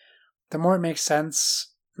game, the more it makes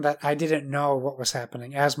sense that I didn't know what was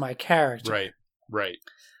happening as my character. Right.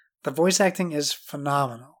 The voice acting is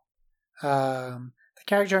phenomenal. The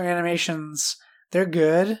character animations, they're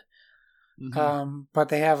good, but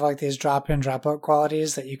they have like these drop-in, drop-out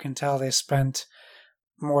qualities that you can tell they spent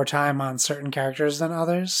more time on certain characters than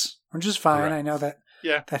others, which is fine. Right. I know that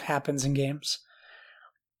that happens in games.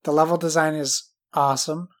 The level design is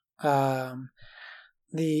awesome.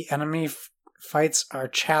 The enemy fights are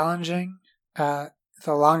challenging. The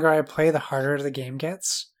longer I play, the harder the game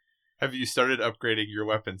gets. Have you started upgrading your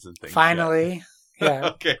weapons and things? Finally, yeah.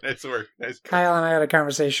 Okay, nice work. Kyle and I had a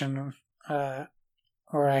conversation where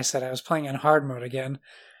I said I was playing in hard mode again,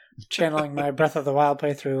 channeling my Breath of the Wild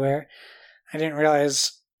playthrough, where I didn't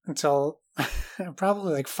realize until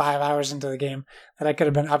probably like 5 hours into the game that I could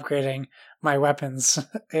have been upgrading my weapons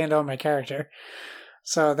and my character.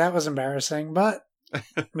 So that was embarrassing, but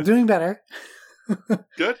I'm doing better.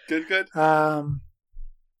 Good.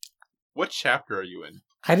 What chapter are you in?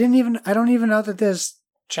 I don't even know that there's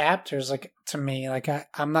chapters, like, to me. Like,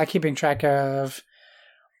 I'm not keeping track of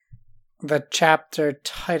the chapter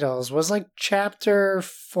titles. Was like chapter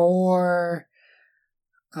 4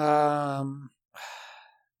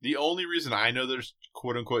 the only reason I know there's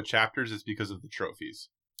quote unquote chapters is because of the trophies.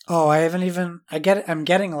 Oh, I get it. I'm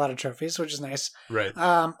getting a lot of trophies, which is nice. Right.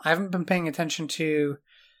 I haven't been paying attention to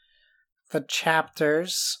the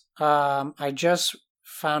chapters. I just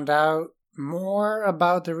found out more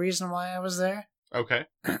about the reason why I was there. Okay.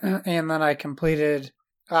 And then I completed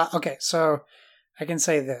Okay, so I can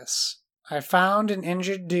say this. I found an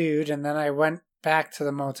injured dude, and then I went back to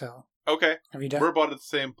the motel. Okay. Have you done? We're about at the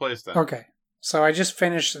same place then. Okay, so I just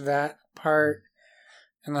finished that part,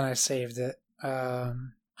 and then I saved it. I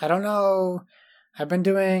don't know. I've been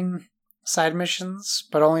doing side missions,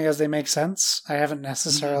 but only as they make sense. I haven't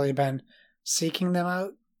necessarily been seeking them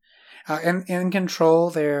out. In Control,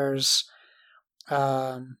 there's,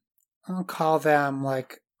 I'll call them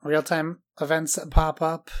like real-time events that pop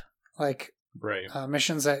up, like Right.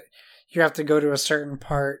 missions that you have to go to a certain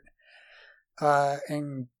part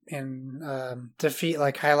and defeat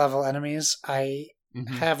like high-level enemies. I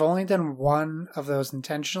have only done one of those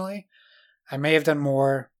intentionally. I may have done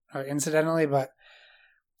more incidentally, but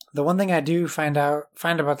the one thing I do find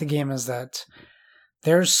about the game is that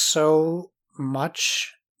there's so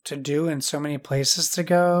much to do and so many places to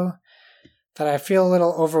go that I feel a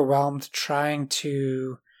little overwhelmed trying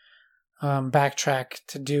to backtrack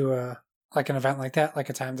to do an event like that, like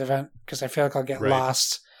a timed event, because I feel like I'll get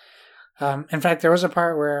lost. In fact, there was a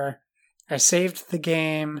part where I saved the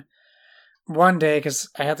game one day because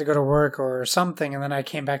I had to go to work or something, and then I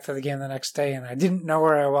came back to the game the next day and I didn't know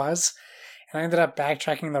where I was, and I ended up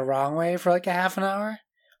backtracking the wrong way for like a half an hour,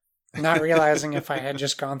 not realizing if I had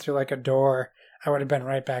just gone through like a door, I would have been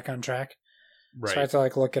right back on track. Right. So I had to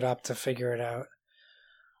like look it up to figure it out.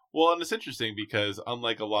 Well, and it's interesting because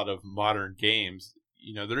unlike a lot of modern games,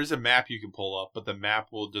 you know, there is a map you can pull up, but the map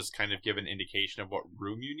will just kind of give an indication of what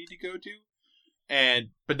room you need to go to,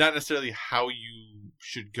 but not necessarily how you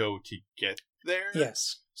should go to get there.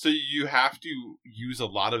 Yes. So you have to use a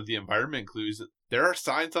lot of the environment clues. There are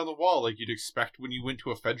signs on the wall like you'd expect when you went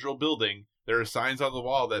to a federal building. There are signs on the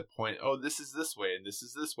wall that point, oh, this is this way and this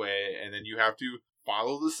is this way, and then you have to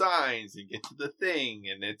follow the signs and get to the thing,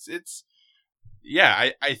 and it's yeah,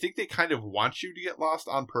 I think they kind of want you to get lost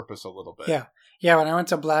on purpose a little bit. Yeah, when I went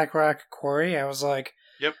to Black Rock Quarry, I was like,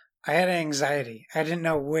 yep, I had anxiety. I didn't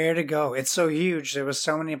know where to go. It's so huge. There was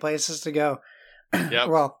so many places to go. Yep.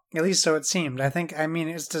 Well, at least so it seemed. I mean,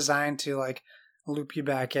 it's designed to like loop you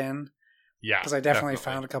back in. Yeah, because I definitely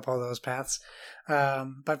found a couple of those paths.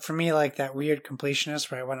 But for me, like that weird completionist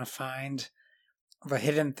where I want to find the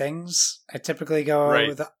hidden things, I typically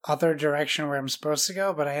go the other direction where I'm supposed to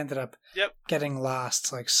go, but I ended up getting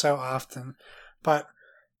lost like so often. But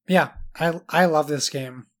yeah, I love this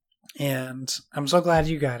game, and I'm so glad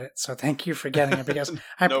you got it. So thank you for getting it, because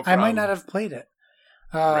I might not have played it.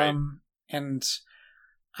 And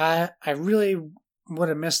I really would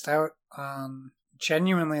have missed out on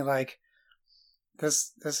genuinely like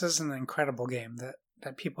this is an incredible game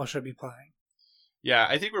that people should be playing. Yeah,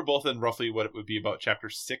 I think we're both in roughly what it would be about chapter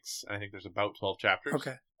 6. I think there's about 12 chapters.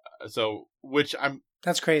 Okay.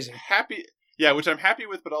 That's crazy. Happy. Yeah, which I'm happy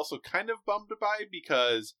with, but also kind of bummed by,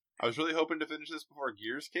 because I was really hoping to finish this before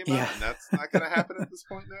Gears came out, and that's not going to happen at this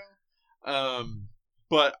point now.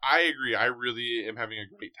 But I agree. I really am having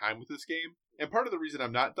a great time with this game. And part of the reason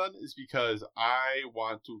I'm not done is because I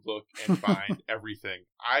want to look and find everything.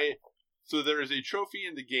 So there is a trophy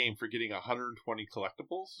in the game for getting 120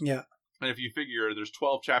 collectibles. Yeah. And if you figure there's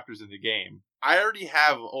 12 chapters in the game, I already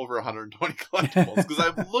have over 120 collectibles because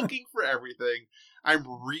I'm looking for everything. I'm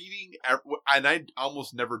reading, and I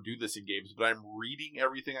almost never do this in games, but I'm reading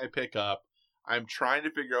everything I pick up. I'm trying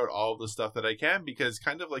to figure out all of the stuff that I can, because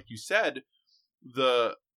kind of like you said,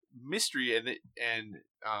 the mystery and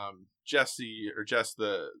Jess,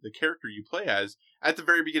 the character you play as, at the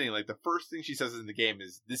very beginning, like the first thing she says in the game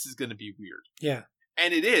is, "This is going to be weird." Yeah.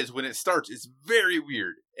 And it is. When it starts, it's very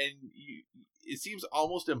weird. And it seems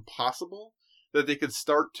almost impossible that they could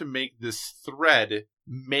start to make this thread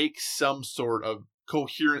make some sort of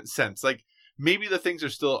coherent sense. Like, maybe the things are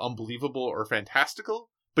still unbelievable or fantastical,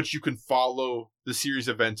 but you can follow the series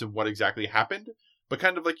of events and what exactly happened. But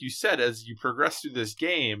kind of like you said, as you progress through this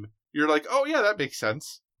game, you're like, oh yeah, that makes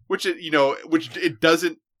sense. Which it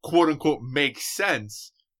doesn't quote unquote make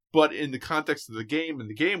sense, but in the context of the game and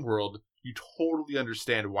the game world, you totally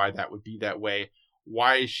understand why that would be that way,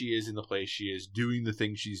 why she is in the place she is, doing the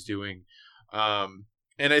things she's doing. And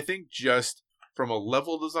I think just from a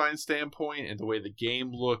level design standpoint and the way the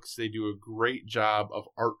game looks, they do a great job of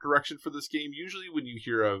art direction for this game. Usually when you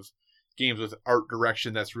hear of games with art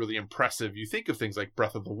direction that's really impressive, you think of things like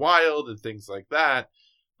Breath of the Wild and things like that.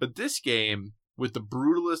 But this game, with the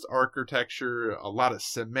brutalist architecture, a lot of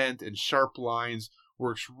cement and sharp lines,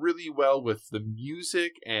 works really well with the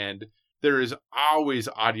music, and there is always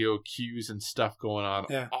audio cues and stuff going on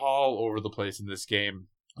all over the place in this game.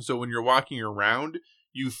 So when you're walking around,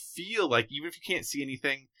 you feel like, even if you can't see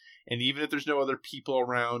anything, and even if there's no other people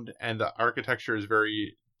around, and the architecture is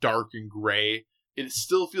very dark and gray, it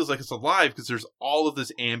still feels like it's alive because there's all of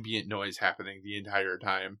this ambient noise happening the entire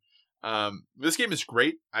time. This game is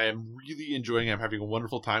great. I am really enjoying it. I'm having a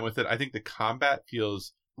wonderful time with it. I think the combat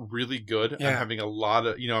feels really good. Yeah. I'm having a lot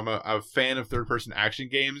of, I'm a fan of third-person action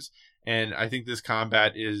games, and I think this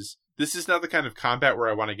is not the kind of combat where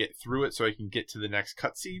I want to get through it so I can get to the next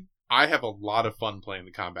cutscene. I have a lot of fun playing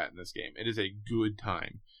the combat in this game. It is a good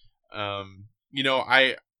time.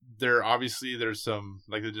 There's some,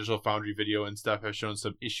 like the Digital Foundry video and stuff have shown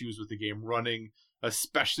some issues with the game running,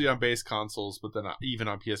 especially on base consoles, but then even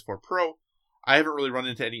on PS4 Pro. I haven't really run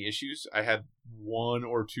into any issues. I had 1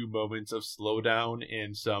 or 2 moments of slowdown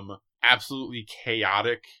and some absolutely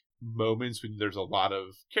chaotic moments when there's a lot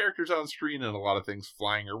of characters on screen and a lot of things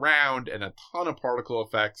flying around and a ton of particle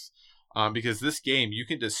effects. Because this game, you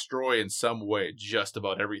can destroy in some way just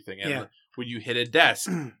about everything. And when you hit a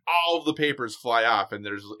desk, all of the papers fly off and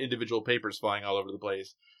there's individual papers flying all over the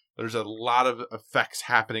place. There's a lot of effects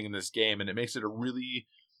happening in this game, and it makes it a really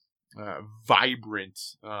vibrant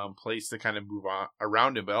place to kind of move on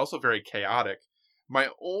around in, but also very chaotic. My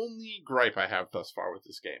only gripe I have thus far with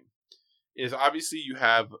this game is obviously you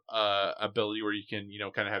have ability where you can,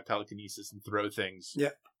 kind of have telekinesis and throw things. Yeah.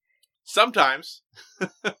 Sometimes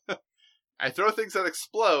I throw things that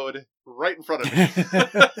explode right in front of me.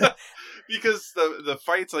 Because the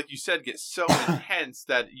fights, like you said, get so intense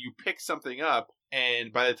that you pick something up,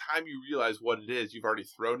 and by the time you realize what it is, you've already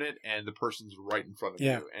thrown it, and the person's right in front of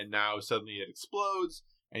you. And now suddenly it explodes,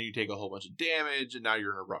 and you take a whole bunch of damage, and now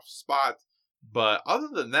you're in a rough spot. But other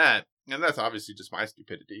than that, and that's obviously just my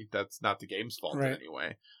stupidity, that's not the game's fault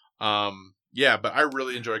anyway. But I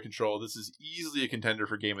really enjoy Control. This is easily a contender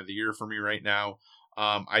for Game of the Year for me right now.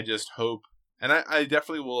 I just hope, and I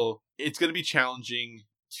definitely will, it's going to be challenging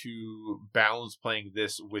to balance playing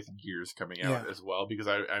this with Gears coming out as well, because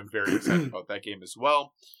I'm very excited about that game as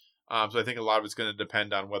well. So I think a lot of it's going to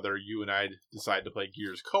depend on whether you and I decide to play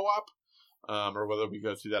Gears co-op, or whether we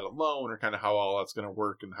go through that alone, or kind of how all that's going to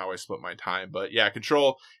work and how I split my time. But yeah,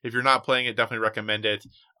 Control, if you're not playing it, definitely recommend it.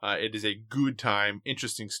 It is a good time,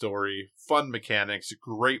 interesting story, fun mechanics,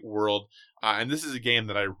 great world. And this is a game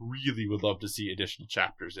that I really would love to see additional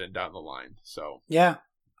chapters in down the line. So yeah,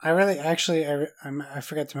 I really, actually, I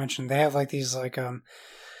forgot to mention, they have like these like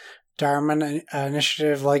Dharma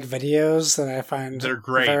Initiative like videos that I find they're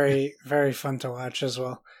great, very, very fun to watch as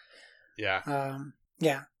well. Yeah.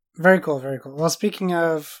 Yeah. Very cool, very cool. Well, speaking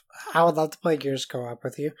of, I would love to play Gears co-op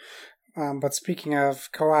with you. But speaking of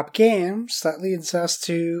co-op games, that leads us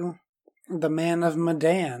to The Man of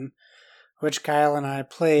Medan, which Kyle and I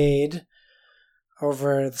played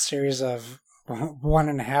over the series of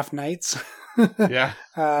 1.5 nights. Yeah.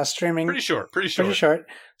 Streaming. Pretty short.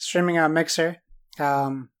 Streaming on Mixer.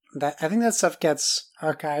 I think that stuff gets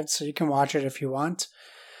archived, so you can watch it if you want.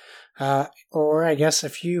 Or I guess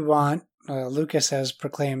if you want, Lucas has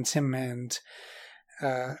proclaimed him and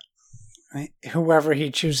whoever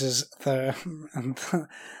he chooses the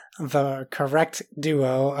correct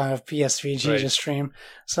duo of PSVG to stream.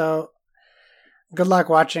 So good luck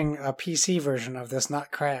watching a PC version of this,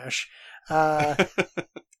 not Crash.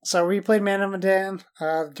 So we played Man of Medan,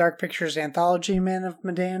 Dark Pictures Anthology Man of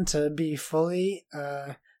Medan to be fully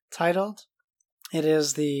titled. It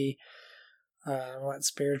is the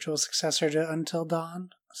spiritual successor to Until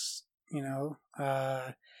Dawn.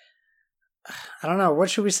 I don't know. What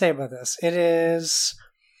should we say about this? It is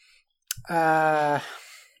a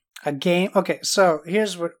game. Okay, so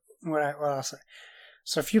here's what I'll say.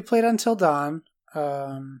 So if you played Until Dawn,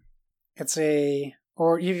 it's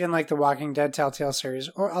or even like the Walking Dead Telltale series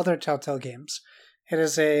or other Telltale games, it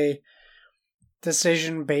is a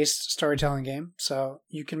decision-based storytelling game. So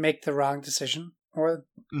you can make the wrong decision or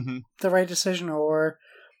the right decision, or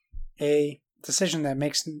a decision that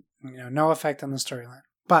makes no effect on the storyline.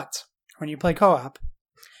 But when you play co-op,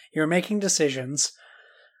 you're making decisions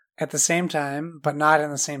at the same time, but not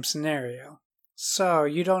in the same scenario. So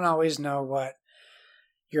you don't always know what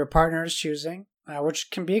your partner is choosing,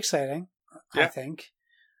 which can be exciting, I think.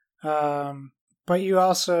 But you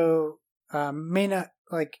also may not,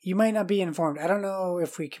 you might not be informed. I don't know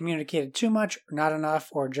if we communicated too much, or not enough,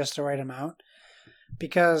 or just the right amount.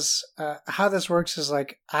 Because how this works is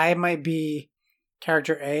I might be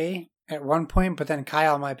character A at one point, but then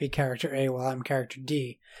Kyle might be character A while I'm character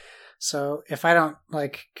D. So if I don't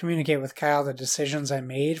communicate with Kyle the decisions I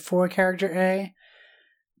made for character A,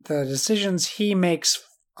 the decisions he makes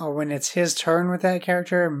when it's his turn with that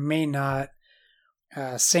character may not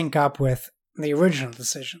sync up with the original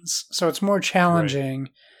decisions. So it's more challenging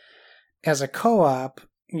as a co-op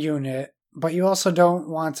unit, but you also don't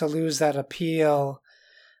want to lose that appeal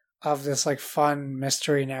of this fun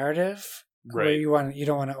mystery narrative where Right. you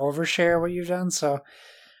don't want to overshare what you've done. So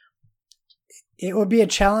it would be a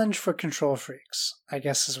challenge for control freaks, I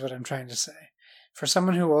guess is what I'm trying to say. For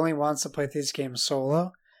someone who only wants to play these games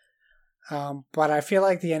solo. But I feel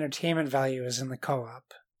like the entertainment value is in the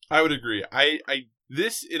co-op. I would agree.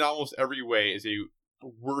 This in almost every way is a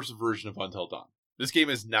worse version of Until Dawn. This game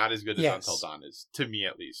is not as good as Until Dawn is, to me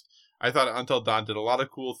at least. I thought Until Dawn did a lot of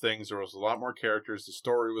cool things. There was a lot more characters. The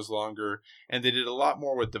story was longer. And they did a lot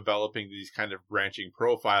more with developing these kind of branching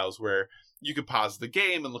profiles where you could pause the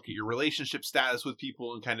game and look at your relationship status with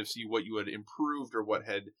people and kind of see what you had improved or what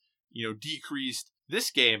had, decreased. This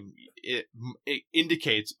game, it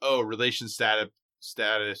indicates, relation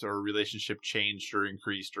status or relationship changed or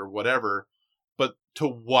increased or whatever. But to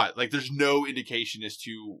what? Like, there's no indication as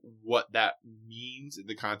to what that means in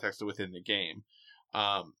the context of within the game.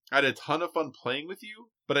 I had a ton of fun playing with you,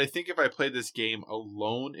 but I think if I played this game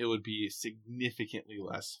alone, it would be significantly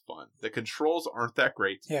less fun. The controls aren't that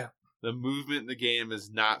great. Yeah. The movement in the game is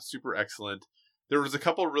not super excellent. There was a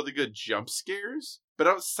couple of really good jump scares, but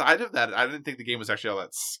outside of that, I didn't think the game was actually all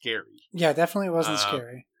that scary. Yeah, definitely wasn't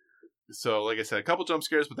scary. So, like I said, a couple jump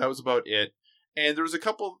scares, but that was about it. And there was a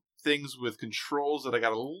couple things with controls that I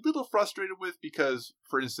got a little frustrated with because,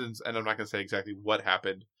 for instance, and I'm not going to say exactly what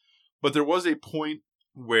happened, but there was a point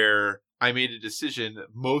where I made a decision.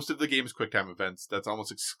 Most of the game's QuickTime events, that's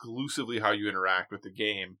almost exclusively how you interact with the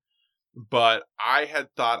game. But I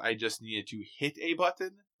had thought I just needed to hit a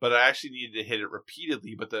button, but I actually needed to hit it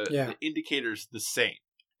repeatedly, but the indicator's the same.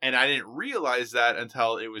 And I didn't realize that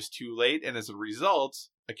until it was too late, and as a result,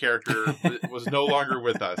 a character was no longer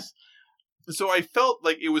with us. So I felt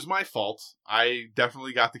like it was my fault. I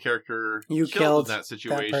definitely got the character killed in that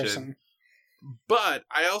situation. That person. But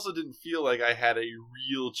I also didn't feel like I had a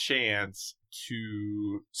real chance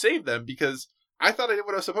to save them because I thought I did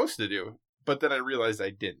what I was supposed to do. But then I realized I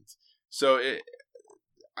didn't. So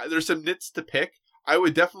there's some nits to pick. I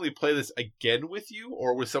would definitely play this again with you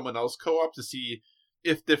or with someone else co-op to see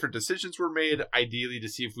if different decisions were made. Ideally to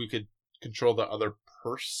see if we could control the other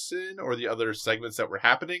person or the other segments that were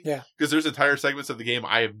happening. Yeah. Because there's entire segments of the game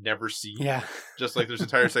I have never seen. Yeah. Just like there's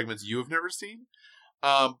entire segments you have never seen.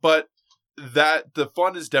 But that the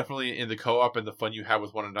fun is definitely in the co-op and the fun you have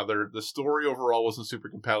with one another. The story overall wasn't super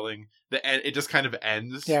compelling. It just kind of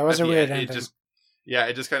ends. Yeah, it was a weird ending.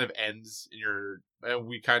 It just kind of ends and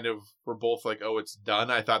we kind of were both like, oh, it's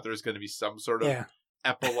done. I thought there was going to be some sort of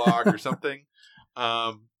epilogue or something.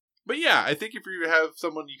 But yeah, I think if you have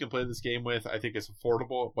someone you can play this game with, I think it's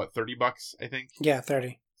affordable. What, $30, I think? Yeah,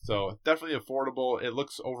 30. So definitely affordable. It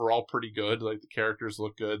looks overall pretty good. Like the characters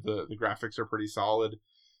look good. The graphics are pretty solid.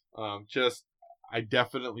 I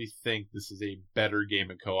definitely think this is a better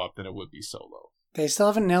game in co-op than it would be solo. They still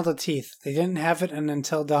haven't nailed the teeth. They didn't have it in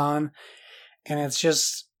Until Dawn, and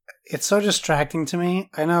it's so distracting to me.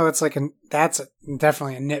 I know it's like that's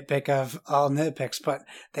definitely a nitpick of all nitpicks, but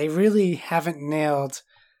they really haven't nailed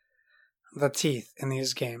the teeth in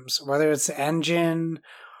these games, whether it's the engine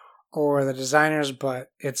or the designers, but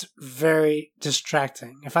it's very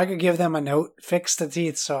distracting. If I could give them a note, fix the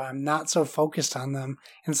teeth so I'm not so focused on them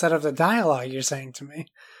instead of the dialogue you're saying to me.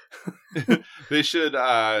 They should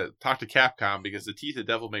talk to Capcom because the teeth of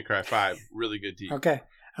Devil May Cry 5, really good teeth. Okay,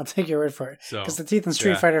 I'll take your word for it. Because the teeth in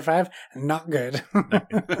Street Yeah. Fighter 5, not good.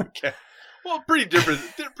 Okay. Well, pretty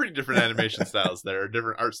different animation styles there,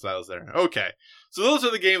 different art styles there. Okay. So those are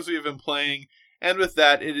the games we've been playing. And with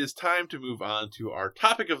that, it is time to move on to our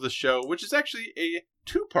topic of the show, which is actually a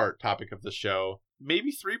 2-part topic of the show.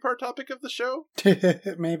 Maybe 3-part topic of the show?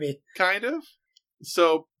 Maybe. Kind of.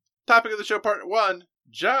 So, topic of the show part 1.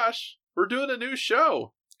 Josh, we're doing a new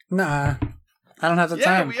show. Nah, I don't have the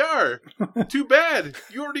time. Yeah, we are. Too bad.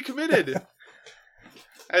 You already committed.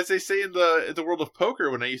 As they say in the world of poker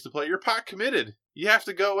when I used to play, you're pot committed. You have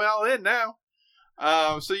to go all in now.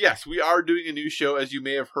 So yes, we are doing a new show, as you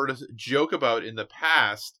may have heard us joke about in the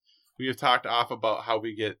past. We have talked off about how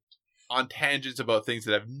we get on tangents about things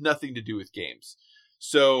that have nothing to do with games.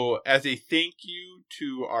 So as a thank you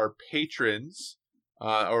to our patrons,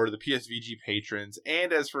 or the PSVG patrons,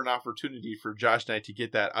 and as for an opportunity for Josh and I to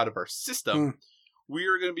get that out of our system, we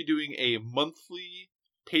are going to be doing a monthly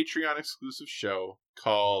Patreon exclusive show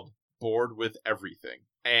called Bored with Everything.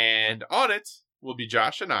 And on it will be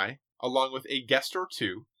Josh and I, along with a guest or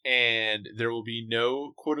two, and there will be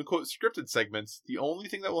no quote-unquote scripted segments. The only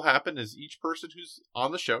thing that will happen is each person who's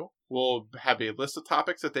on the show will have a list of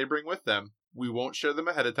topics that they bring with them. We won't share them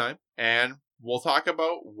ahead of time, and we'll talk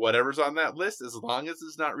about whatever's on that list as long as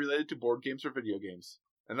it's not related to board games or video games.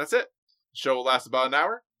 And that's it. The show will last about an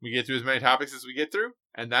hour. We get through as many topics as we get through,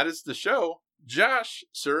 and that is the show. Josh,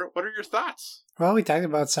 sir, what are your thoughts? Well, we talked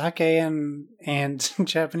about sake and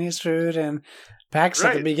Japanese food and PAX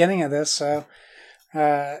at the beginning of this, so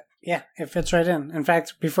yeah, it fits right in. In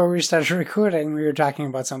fact, before we started recording, we were talking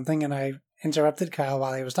about something, and I interrupted Kyle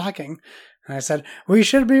while he was talking, and I said, we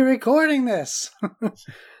should be recording this!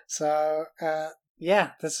 So,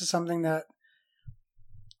 yeah, this is something that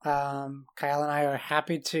Kyle and I are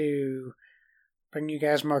happy to bring you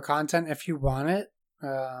guys more content if you want it.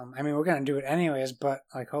 I mean, we're going to do it anyways, but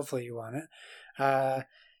like, hopefully you want it.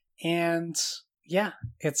 And yeah,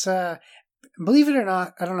 it's, believe it or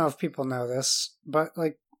not, I don't know if people know this, but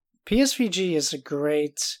like PSVG is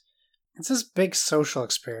it's this big social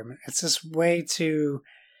experiment. It's this way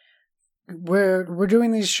we're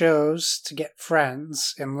doing these shows to get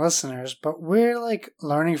friends and listeners, but we're like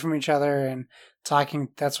learning from each other and talking.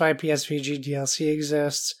 That's why PSVG DLC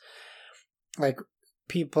exists. Like,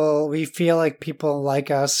 we feel like people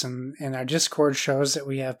like us, and our Discord shows that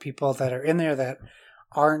we have people that are in there that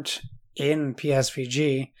aren't in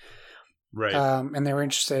PSVG. Right. And they were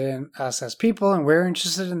interested in us as people, and we're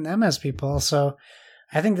interested in them as people. So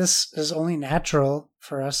I think this is only natural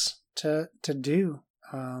for us to do.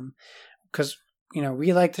 Because,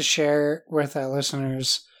 we like to share with our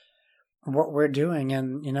listeners what we're doing,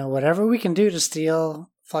 and, whatever we can do to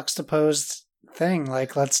steal Fluxtaposed thing,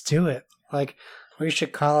 like, let's do it. Like, we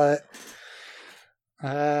should call it,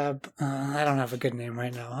 I don't have a good name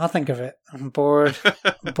right now. I'll think of it. I'm bored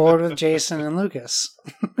with Jason and Lucas.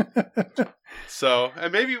 So,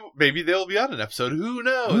 and maybe they'll be on an episode. Who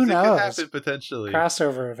knows? It could happen potentially.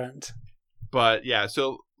 Crossover event. But yeah,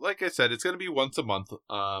 so like I said, it's going to be once a month,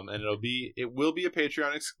 and it will be a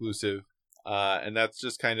Patreon exclusive, and that's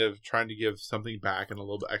just kind of trying to give something back and a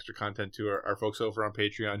little bit extra content to our folks over on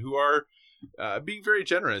Patreon who are being very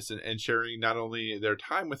generous and sharing not only their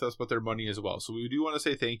time with us, but their money as well. So we do want to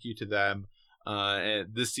say thank you to them. And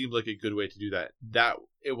this seemed like a good way to do that. That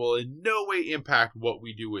it will in no way impact what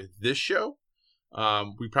we do with this show.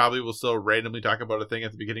 We probably will still randomly talk about a thing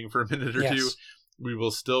at the beginning for a minute or two. We will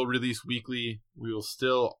still release weekly.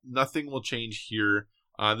 Nothing will change here.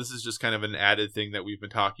 This is just kind of an added thing that we've been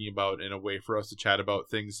talking about in a way for us to chat about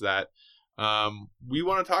things that we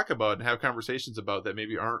want to talk about and have conversations about that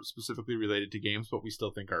maybe aren't specifically related to games, but we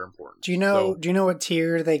still think are important. Do you know what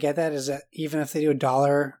tier they get that? Is that even if they do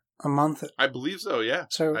 $1 a month? I believe so, yeah.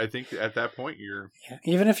 So I think at that point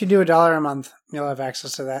even if you do $1 a month, you'll have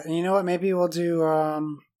access to that. And you know what? Maybe we'll do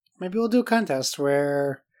a contest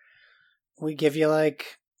where we give you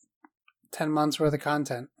like 10 months worth of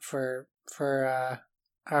content for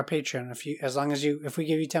our Patreon. If we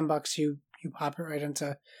give you $10, you pop it right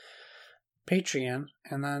into Patreon,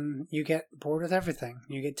 and then you get bored with everything.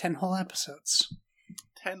 You get 10 whole episodes.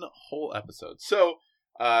 10 whole episodes. So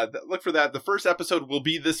look for that. The first episode will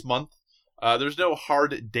be this month. There's no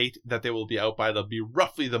hard date that they will be out by. They'll be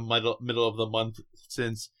roughly the middle of the month,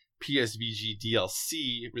 since PSVG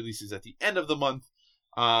DLC releases at the end of the month.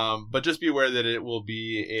 But just be aware that it will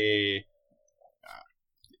be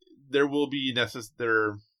there will be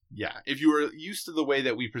if you are used to the way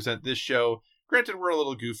that we present this show, granted we're a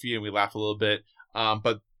little goofy and we laugh a little bit,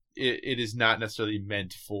 but it is not necessarily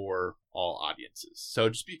meant for all audiences. So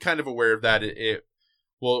just be kind of aware of that.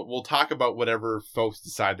 We'll talk about whatever folks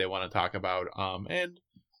decide they want to talk about. And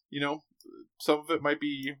some of it might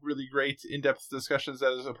be really great in-depth discussions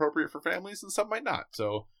that is appropriate for families, and some might not.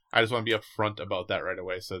 So I just want to be upfront about that right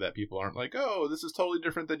away, so that people aren't like, oh, this is totally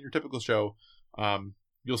different than your typical show.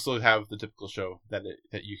 You'll still have the typical show that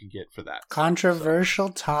you can get for that. Controversial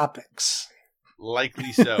topics.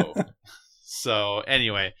 Likely so. So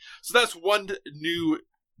anyway, so that's one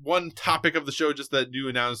topic of the show, just that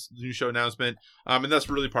new show announcement. And that's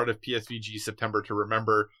really part of PSVG September to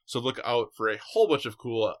Remember. So look out for a whole bunch of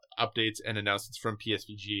cool updates and announcements from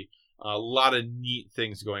PSVG. A lot of neat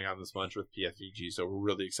things going on this month with PSVG. So we're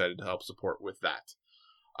really excited to help support with that.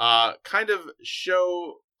 Topic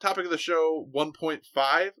of the show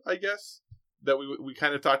 1.5, I guess, that we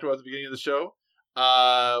kind of talked about at the beginning of the show.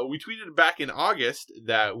 We tweeted back in August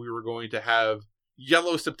that we were going to have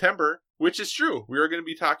Yellow September, which is true. We are going to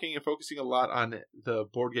be talking and focusing a lot on the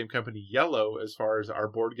board game company Yellow as far as our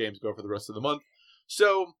board games go for the rest of the month.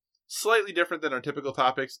 So slightly different than our typical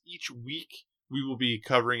topics. Each week we will be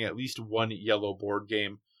covering at least one Yellow board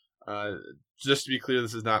game. Just to be clear,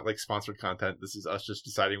 this is not like sponsored content. This is us just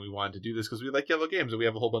deciding we wanted to do this because we like Yellow games and we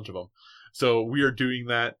have a whole bunch of them. So we are doing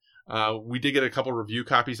that. We did get a couple review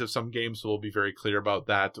copies of some games, so we'll be very clear about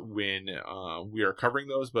that when we are covering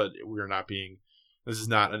those, but this is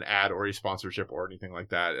not an ad or a sponsorship or anything like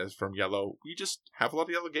that. As from Yellow, we just have a lot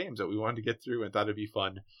of Yellow games that we wanted to get through and thought it'd be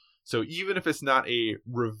fun So even if it's not a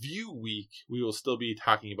review week, we will still be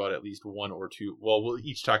talking about at least one or two. Well, we'll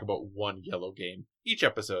each talk about one yellow game each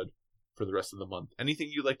episode for the rest of the month. Anything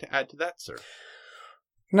you'd like to add to that, sir?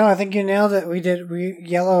 No, I think you nailed it.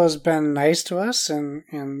 Yellow has been nice to us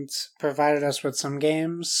and provided us with some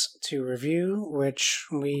games to review, which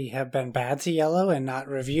we have been bad to Yellow and not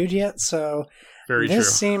reviewed yet. So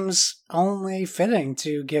this seems only fitting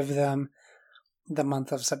to give them the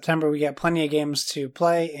month of September. We get plenty of games to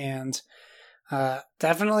play, and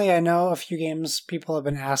definitely I know a few games people have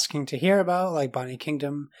been asking to hear about, like Bonnie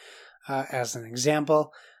Kingdom as an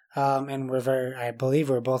example. And I believe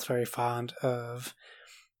we're both very fond of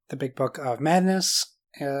the Big Book of Madness,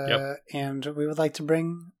 and we would like to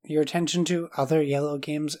bring your attention to other Yellow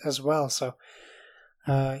games as well. So,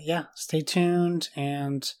 stay tuned,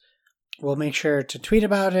 and we'll make sure to tweet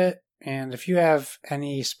about it. And if you have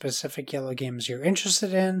any specific Yellow games you're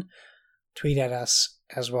interested in, tweet at us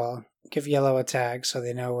as well. Give Yellow a tag so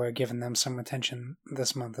they know we're giving them some attention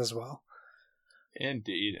this month as well.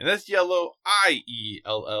 Indeed. And that's Yellow,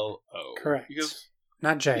 IELLO. Correct. Because,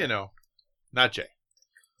 not J. Not J.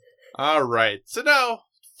 All right, so now,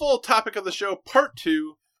 full topic of the show, part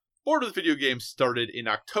 2. Board with Video Games started in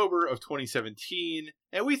October of 2017,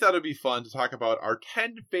 and we thought it'd be fun to talk about our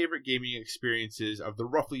 10 favorite gaming experiences of the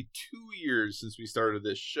roughly 2 years since we started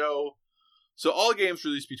this show. So all games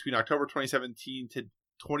released between October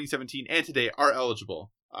 2017 and today are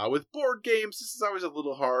eligible. With board games, this is always a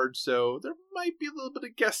little hard, so there might be a little bit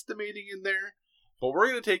of guesstimating in there. But we're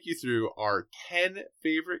going to take you through our 10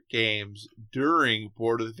 favorite games during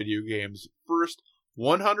Board with Video Games' first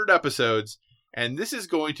 100 episodes. And this is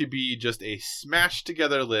going to be just a smashed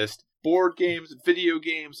together list. Board games, video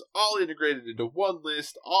games, all integrated into one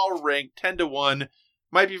list, all ranked 10 to 1.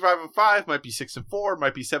 Might be 5 and 5, might be 6 and 4,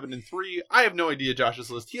 might be 7 and 3. I have no idea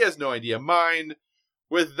Josh's list. He has no idea mine.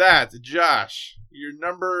 With that, Josh, your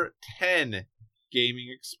number 10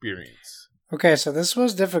 gaming experience. Okay, so this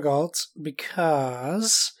was difficult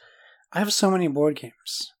because I have so many board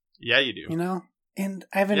games. Yeah, you do. And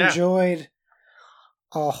I've enjoyed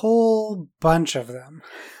a whole bunch of them.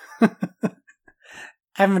 I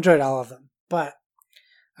haven't enjoyed all of them, but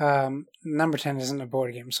number 10 isn't a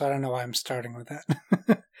board game, so I don't know why I'm starting with that.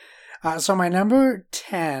 So my number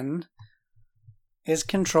 10 is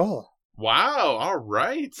Control. Wow, all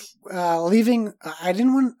right. I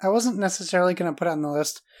wasn't necessarily going to put it on the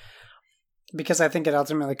list because I think it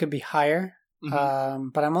ultimately could be higher. Mm-hmm.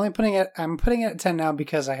 But I'm putting it at 10 now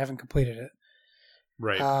because I haven't completed it.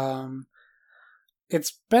 Right.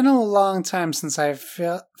 It's been a long time since I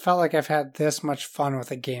felt like I've had this much fun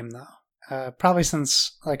with a game, though. Probably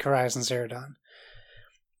since like Horizon Zero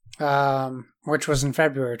Dawn, which was in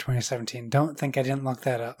February 2017. Don't think I didn't look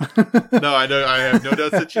that up. No, I know. I have no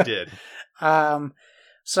doubts that you did.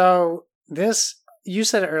 So this, you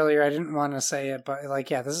said it earlier. I didn't want to say it, but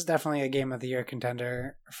this is definitely a Game of the Year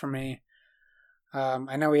contender for me.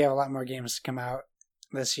 I know we have a lot more games to come out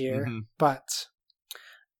this year, but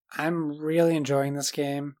I'm really enjoying this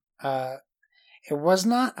game. It was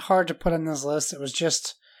not hard to put on this list. It was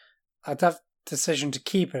just a tough decision to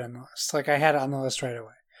keep it on the list. I had it on the list right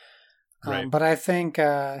away. Right. But I think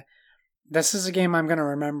this is a game I'm going to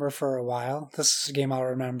remember for a while. This is a game I'll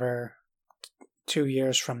remember 2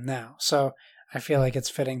 years from now. So I feel like it's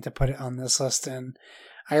fitting to put it on this list. And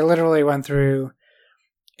I literally went through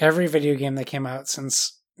every video game that came out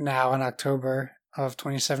since now in October of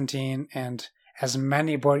 2017 and as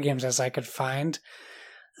many board games as I could find.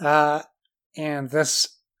 And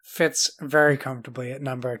this fits very comfortably at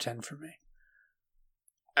number 10 for me.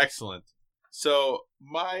 Excellent. So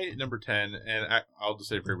my number 10, and I'll just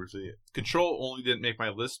say very briefly, Control only didn't make my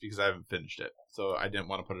list because I haven't finished it. So I didn't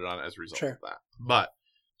want to put it on as a result of that. But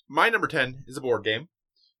my number 10 is a board game.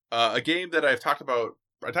 A game that I talked about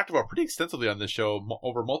pretty extensively on this show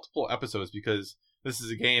over multiple episodes because this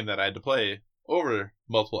is a game that I had to play over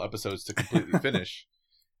multiple episodes to completely finish.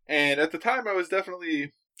 And at the time, I was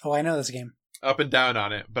definitely... Oh, I know this game. Up and down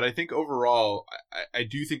on it. But I think overall, I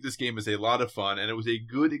do think this game is a lot of fun, and it was a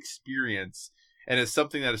good experience. And it's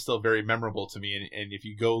something that is still very memorable to me. And if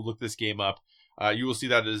you go look this game up, you will see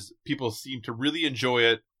that as people seem to really enjoy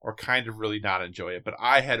it or kind of really not enjoy it. But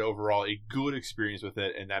I had overall a good experience with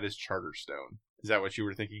it, and that is Charterstone. Is that what you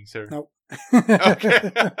were thinking, sir? Nope.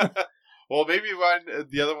 Okay. Well, maybe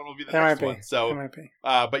the other one will be the next one. So, it might be.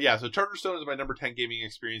 But yeah, so Charterstone is my number 10 gaming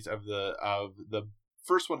experience of the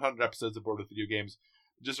first 100 episodes of Board with Video Games.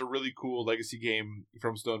 Just a really cool legacy game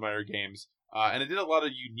from Stonemaier Games. And it did a lot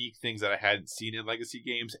of unique things that I hadn't seen in legacy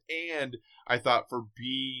games. And I thought for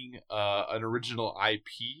being an original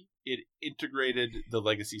IP, it integrated the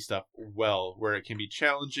legacy stuff well, where it can be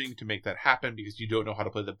challenging to make that happen because you don't know how to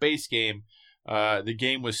play the base game. The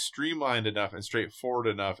game was streamlined enough and straightforward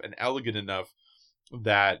enough and elegant enough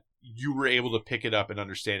that you were able to pick it up and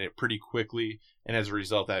understand it pretty quickly. And as a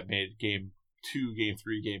result, that made game 2, game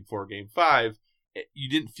 3, game 4, game 5, you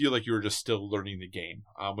didn't feel like you were just still learning the game,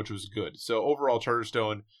 which was good. So overall,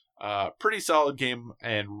 Charterstone, pretty solid game,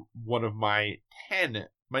 and one of my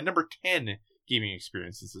number 10 gaming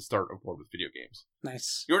experience since the start of Board with Video Games.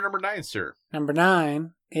 Nice. Your number 9, sir. Number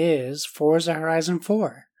 9 is Forza Horizon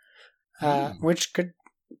 4, which could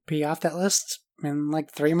be off that list in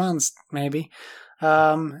like 3 months, maybe.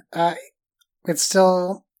 It's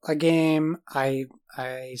still a game I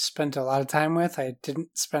spent a lot of time with. I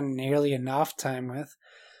didn't spend nearly enough time with.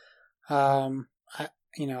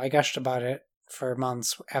 I gushed about it for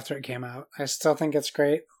months after it came out. I still think it's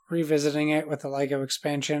great. Revisiting it with the LEGO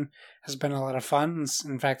expansion has been a lot of fun.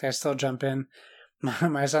 In fact, I still jump in.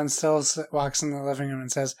 My son still walks in the living room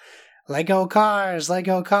and says, Lego cars. And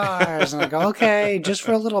I go, okay, just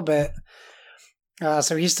for a little bit.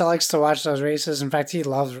 So he still likes to watch those races. In fact, he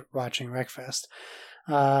loves watching Wreckfest.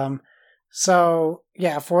 So,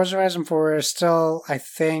 yeah, Forza Horizon 4 is still, I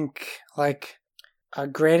think, like a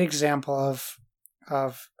great example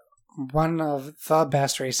of one of the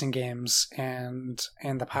best racing games and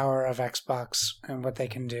the power of Xbox and what they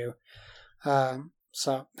can do.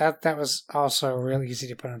 So that was also really easy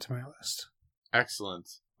to put onto my list. Excellent.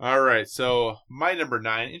 All right, so my number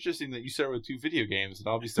 9, interesting that you start with 2 video games, and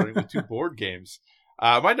I'll be starting with 2 board games.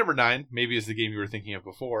 My number 9, maybe is the game you were thinking of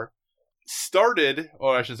before, I'm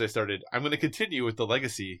going to continue with the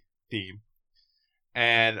Legacy theme.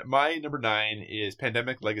 And my number 9 is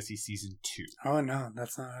Pandemic Legacy Season 2. Oh, no,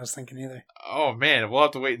 that's not what I was thinking either. Oh, man, we'll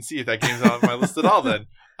have to wait and see if that game's on my list at all then.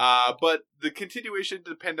 But the continuation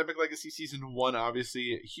to Pandemic Legacy Season 1,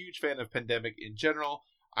 obviously, a huge fan of Pandemic in general.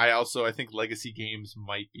 I think Legacy games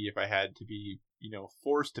might be, if I had to be,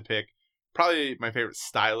 forced to pick, probably my favorite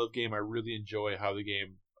style of game. I really enjoy how the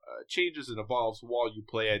game changes and evolves while you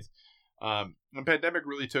play it. And Pandemic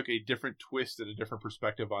really took a different twist and a different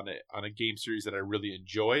perspective on a game series that I really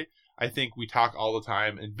enjoy. I think we talk all the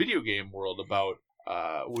time in video game world about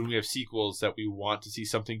when we have sequels that we want to see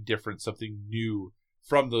something different, something new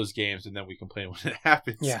from those games, and then we complain when it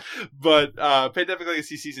happens. Yeah. But Pandemic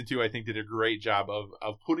Legacy Season 2, I think, did a great job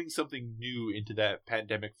of putting something new into that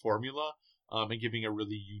Pandemic formula and giving a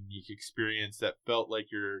really unique experience that felt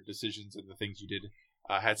like your decisions and the things you did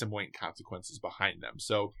had some weight and consequences behind them.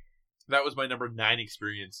 So that was my number 9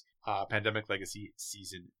 experience, Pandemic Legacy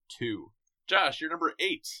Season 2. Josh, your number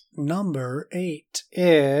 8. Number 8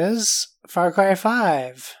 is Far Cry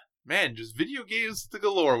 5. Man, just video games to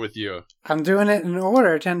galore with you. I'm doing it in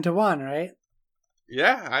order, 10 to 1, right?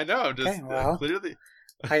 Yeah, I know. Okay, well, clearly.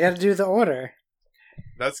 I got to do the order.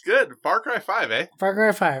 That's good. Far Cry 5, eh? Far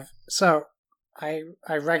Cry 5. So, I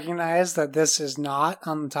recognize that this is not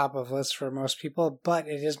on the top of the list for most people, but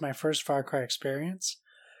it is my first Far Cry experience.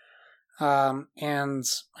 And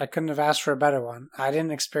I couldn't have asked for a better one. I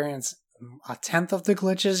didn't experience a tenth of the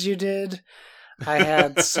glitches you did. I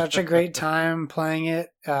had such a great time playing it.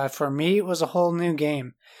 For me, it was a whole new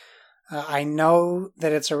game. I know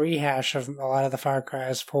that it's a rehash of a lot of the Far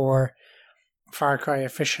Cries for Far Cry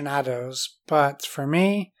aficionados, but for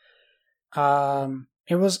me,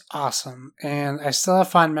 it was awesome. And I still have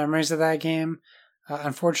fond memories of that game.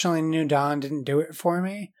 Unfortunately, New Dawn didn't do it for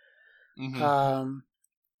me. Mm-hmm.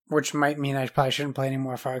 Which might mean I probably shouldn't play any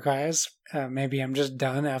more Far Cries. Maybe I'm just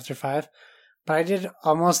done after 5. But I did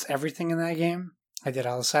almost everything in that game. I did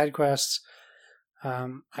all the side quests.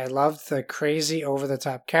 I loved the crazy,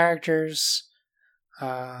 over-the-top characters.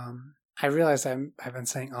 I realized I've been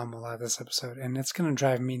saying a lot this episode, and it's going to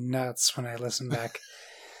drive me nuts when I listen back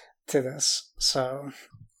to this. So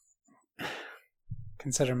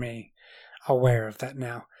consider me aware of that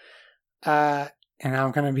now. And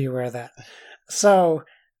I'm going to be aware of that. So...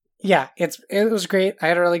 yeah, it was great. I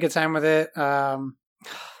had a really good time with it. God.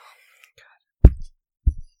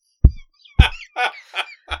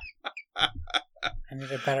 I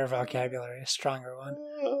need a better vocabulary, a stronger one.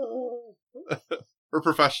 We're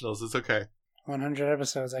professionals. It's okay. 100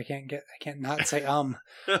 episodes. I can't not say I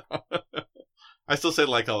still say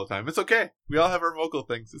like all the time. It's okay. We all have our vocal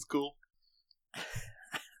things. It's cool.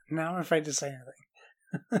 Now I'm afraid to say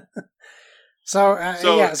anything. So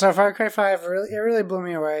Far Cry 5 really blew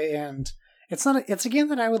me away, and it's a game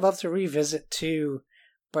that I would love to revisit too,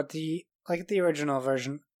 but the original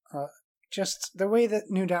version, just the way that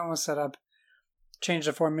New Dawn was set up changed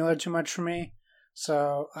the formula too much for me.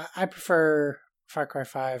 So I prefer Far Cry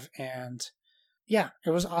 5, and yeah, it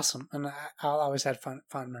was awesome, and I'll always have fond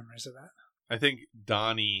memories of that. I think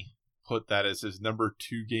Donnie put that as his number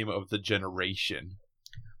 2 game of the generation.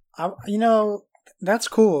 That's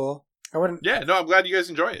cool. I wouldn't. Yeah, no, I'm glad you guys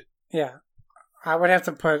enjoy it. Yeah, I would have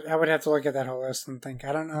to look at that whole list and think.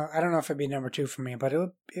 I don't know if it'd be number 2 for me, but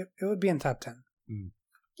it would be in top 10.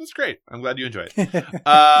 That's great. I'm glad you enjoy it.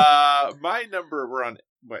 My number, we're on,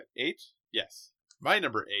 8? Yes. My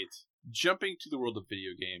number 8, jumping to the world of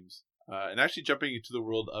video games, and actually jumping into the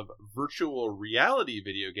world of virtual reality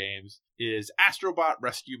video games, is Astrobot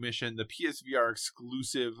Rescue Mission, the PSVR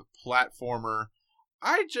exclusive platformer.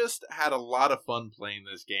 I just had a lot of fun playing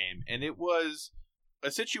this game, and it was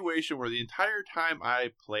a situation where the entire time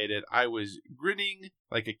I played it, I was grinning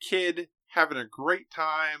like a kid, having a great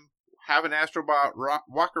time, having Astrobot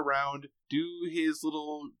walk around, do his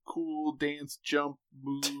little cool dance, jump,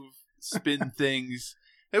 move, spin things.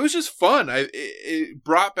 It was just fun. It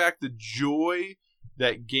brought back the joy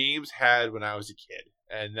that games had when I was a kid,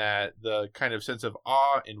 and that the kind of sense of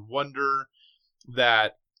awe and wonder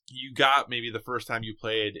that you got maybe the first time you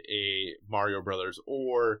played a Mario Brothers,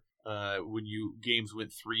 or when games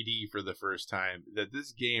went 3D for the first time. That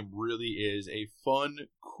this game really is a fun,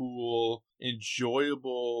 cool,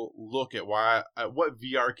 enjoyable look at what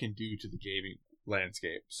VR can do to the gaming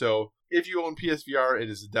landscape. So if you own PSVR, it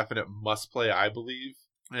is a definite must play, I believe.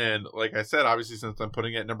 And like I said, obviously, since I'm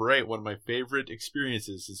putting it at number 8, one of my favorite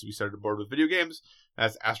experiences since we started board with video games,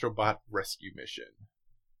 that's Astrobot Rescue Mission.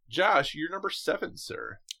 Josh, you're number 7,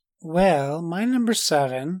 sir. Well, my number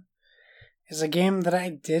 7 is a game that I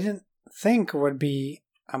didn't think would be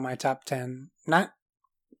on my top 10, not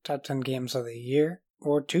top 10 games of the year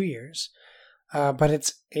or 2 years, but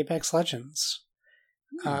it's Apex Legends.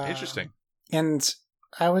 Interesting. And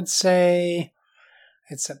I would say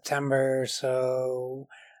it's September, so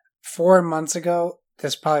 4 months ago,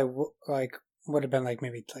 this probably would have been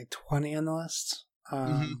maybe 20 on the list.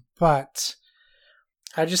 But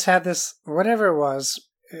I just had this, whatever it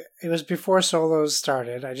was before solos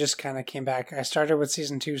started. I just kind of came back. I started with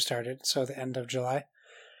season 2 started, so the end of July.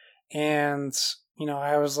 And,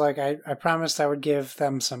 I was like, I promised I would give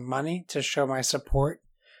them some money to show my support.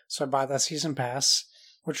 So I bought that season pass,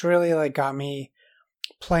 which really got me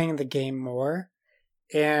playing the game more.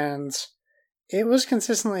 And it was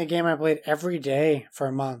consistently a game I played every day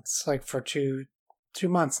for months, for 2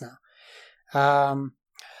 months now. I'm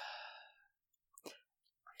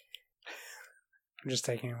just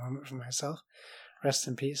taking a moment for myself. Rest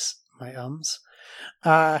in peace, my ums.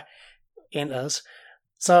 And us.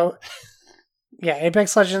 So, yeah,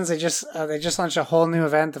 Apex Legends, they just launched a whole new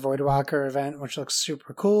event, the Voidwalker event, which looks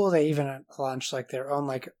super cool. They even launched their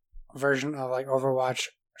own version of Overwatch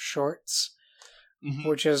shorts,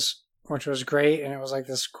 which was great, and it was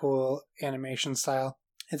this cool animation style.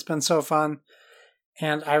 It's been so fun.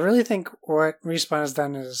 And I really think what Respawn has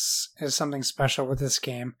done is something special with this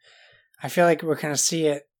game. I feel like we're going to see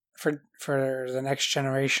it for the next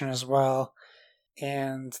generation as well.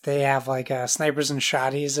 And they have a Snipers and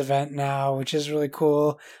Shotties event now, which is really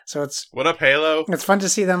cool. So it's... What up, Halo? It's fun to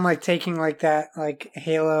see them taking that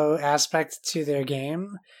Halo aspect to their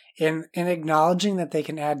game and acknowledging that they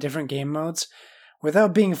can add different game modes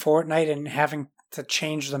without being Fortnite and having to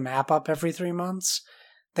change the map up every 3 months.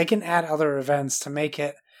 They can add other events to make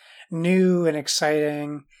it new and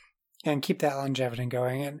exciting and keep that longevity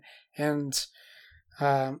going. And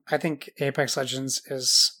I think Apex Legends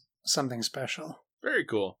is something special. Very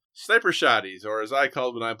cool. Sniper Shotties, or as I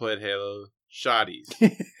called when I played Halo, Shotties.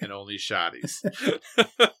 And only Shotties.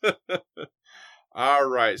 All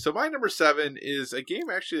right. So my number 7 is a game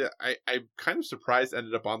actually that I'm kind of surprised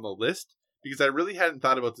ended up on the list, because I really hadn't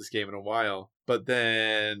thought about this game in a while. But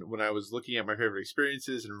then when I was looking at my favorite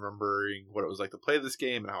experiences and remembering what it was like to play this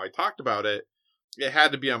game and how I talked about it, it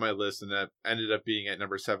had to be on my list, and that ended up being at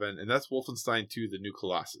number 7, and that's Wolfenstein 2: The New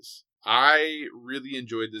Colossus. I really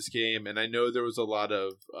enjoyed this game, and I know there was a lot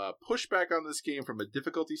of pushback on this game from a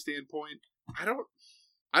difficulty standpoint. I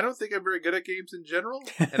don't think I'm very good at games in general,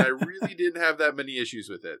 and I really didn't have that many issues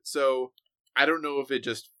with it. So I don't know if it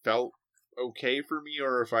just felt okay for me,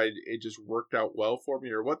 or if it just worked out well for me,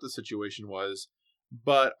 or what the situation was.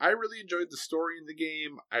 But I really enjoyed the story in the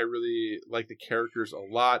game. I really like the characters a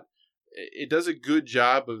lot. It does a good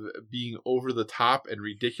job of being over the top and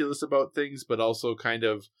ridiculous about things, but also kind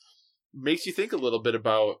of makes you think a little bit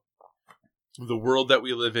about the world that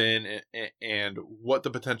we live in and what the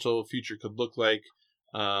potential future could look like.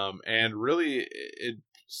 And really, it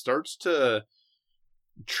starts to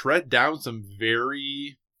tread down some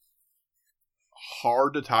very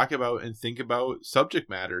hard to talk about and think about subject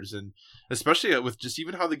matters, and especially with just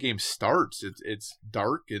even how the game starts. It's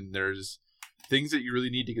dark, and there's things that you really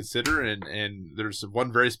need to consider, and there's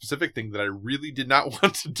one very specific thing that I really did not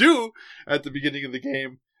want to do at the beginning of the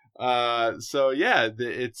game. So yeah,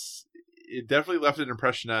 it definitely left an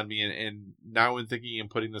impression on me, and now in thinking and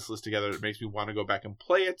putting this list together, it makes me want to go back and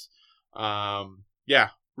play it. Yeah,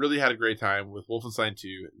 really had a great time with Wolfenstein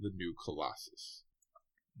 2: The New Colossus.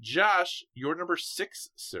 Josh, your number 6,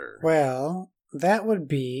 sir. Well, that would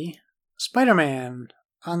be Spider-Man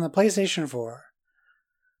on the PlayStation 4.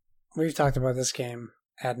 We've talked about this game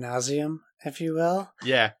ad nauseum, if you will.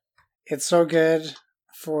 Yeah. It's so good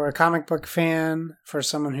for a comic book fan, for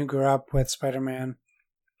someone who grew up with Spider-Man.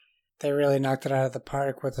 They really knocked it out of the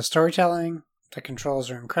park with the storytelling. The controls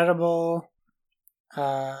are incredible.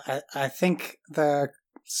 I think the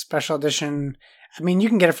special edition, I mean, you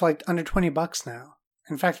can get it for like under $20 now.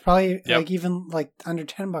 In fact, probably like even like under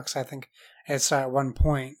 $10, I think it's at one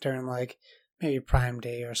point during like maybe Prime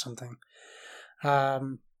Day or something. Rest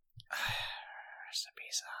in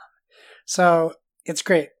peace. So it's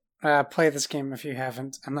great. Play this game if you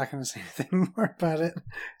haven't. I'm not going to say anything more about it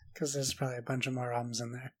because there's probably a bunch of more ROMs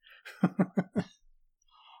in there.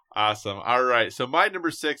 Awesome. All right. So my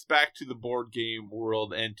number 6, back to the board game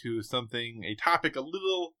world and to a topic a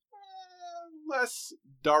little less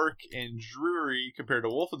dark and dreary compared to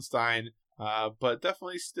Wolfenstein, but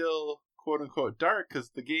definitely still quote unquote dark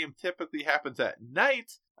because the game typically happens at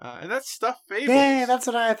night, and that's Stuffed Fables. Yeah, that's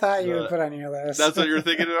what I thought you would put on your list. That's what you're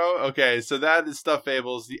thinking about? Okay, so that is Stuffed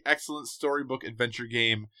Fables, the excellent storybook adventure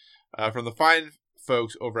game from the fine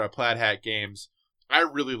folks over at Plaid Hat Games. I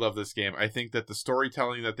really love this game. I think that the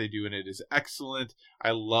storytelling that they do in it is excellent.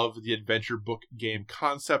 I love the adventure book game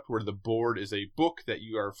concept where the board is a book that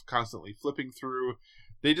you are constantly flipping through.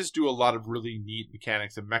 They just do a lot of really neat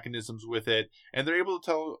mechanics and mechanisms with it. And they're able to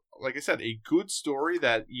tell, like I said, a good story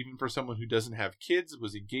that even for someone who doesn't have kids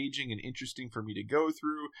was engaging and interesting for me to go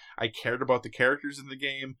through. I cared about the characters in the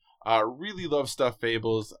game. Really love Stuffed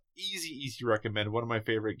Fables. Easy recommend. One of my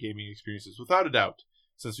favorite gaming experiences, without a doubt,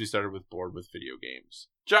 since we started with Bored with Video Games.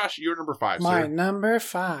 Josh, you're number 5, My sir. number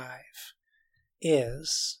 5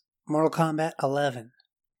 is Mortal Kombat 11.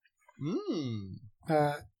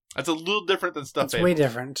 That's a little different than Stuffed Fables. It's way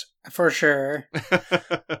different, for sure.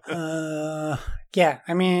 Yeah,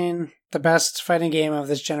 I mean, the best fighting game of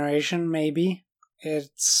this generation, maybe.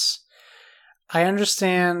 I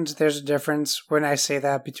understand there's a difference when I say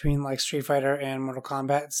that between like Street Fighter and Mortal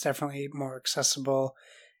Kombat. It's definitely more accessible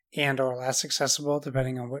and or less accessible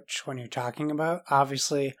depending on which one you're talking about.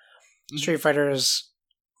 Obviously, Street Fighter is,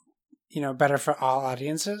 better for all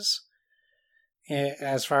audiences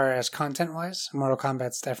as far as content-wise. Mortal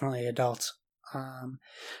Kombat's definitely adult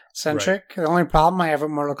centric. Right. The only problem I have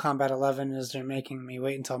with Mortal Kombat 11 is they're making me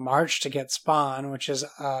wait until March to get Spawn, which is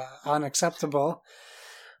unacceptable.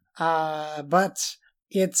 But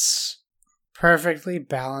it's perfectly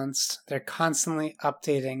balanced. They're constantly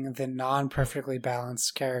updating the non-perfectly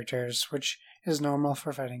balanced characters, which is normal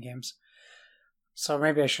for fighting games. So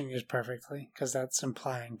maybe I shouldn't use perfectly, because that's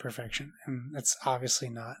implying perfection, and it's obviously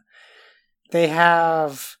not. They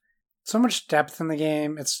have so much depth in the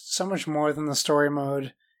game. It's so much more than the story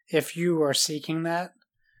mode. If you are seeking that,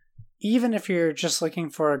 even if you're just looking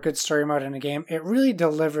for a good story mode in a game, it really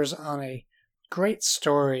delivers on a great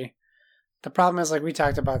story. The problem is, like we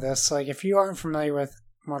talked about this, like if you aren't familiar with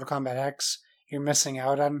Mortal Kombat X, you're missing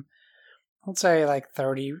out on, let's say, like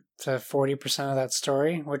 30 to 40% of that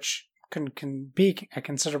story, which can be a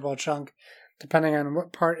considerable chunk depending on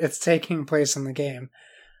what part it's taking place in the game.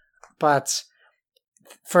 But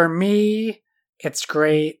for me, it's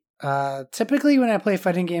great. Typically when I play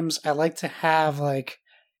fighting games, I like to have like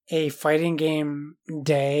a fighting game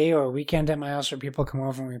day or weekend at my house where people come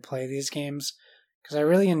over and we play these games. Because I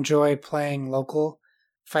really enjoy playing local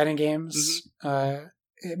fighting games.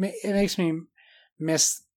 It makes me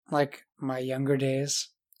miss like my younger days,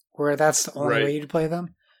 where that's the only way you'd play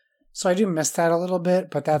them. So I do miss that a little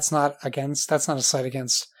bit, but that's not a slight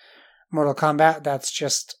against Mortal Kombat. That's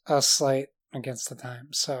just a slight against the time.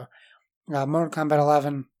 So Mortal Kombat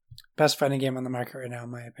 11, best fighting game on the market right now,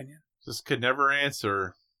 in my opinion. This could never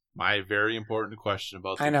answer my very important question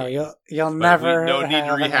about the I know, game. you'll never. No need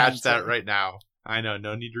to rehash that right now. I know,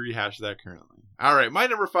 no need to rehash that currently. All right, my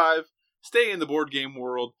number 5, staying in the board game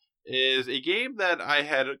world, is a game that I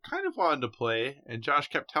had kind of wanted to play, and Josh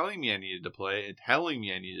kept telling me I needed to play, and telling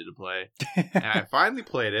me I needed to play, and I finally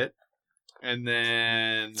played it, and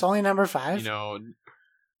then... It's only number 5?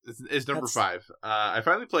 It's number 5. I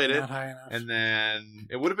finally played it, high enough. And then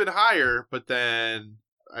it would have been higher, but then...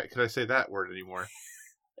 Could I say that word anymore?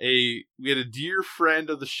 We had a dear friend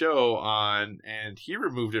of the show on, and he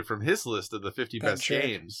removed it from his list of the 50 best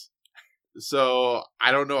games. So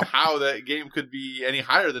I don't know how that game could be any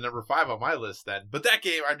higher than number 5 on my list then. But that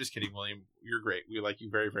game, I'm just kidding, William. You're great. We like you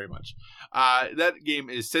very, very much. That game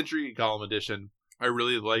is Century Golem Edition. I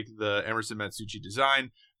really like the Emerson Matsuuchi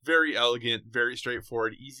design. Very elegant, very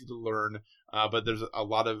straightforward, easy to learn. But there's a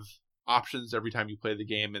lot of options every time you play the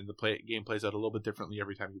game, and the game plays out a little bit differently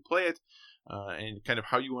every time you play it. And kind of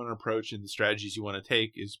how you want to approach and the strategies you want to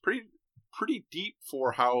take is pretty deep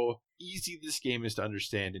for how easy this game is to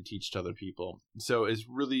understand and teach to other people. So it's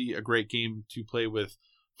really a great game to play with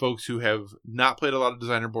folks who have not played a lot of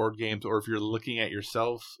designer board games, or if you're looking at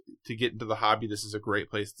yourself to get into the hobby, this is a great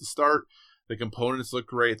place to start. The components look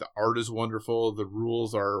great. The art is wonderful. The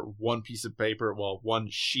rules are one piece of paper, one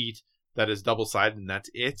sheet that is double-sided, and that's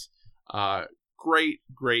it.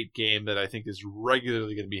 Great game that I think is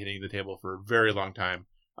regularly going to be hitting the table for a very long time.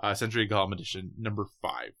 Century Golem Edition, number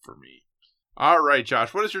 5 for me. All right,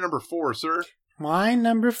 Josh, what is your number 4, sir? My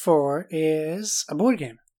number 4 is a board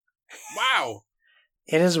game. Wow.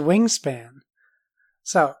 It is Wingspan.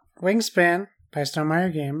 So, Wingspan by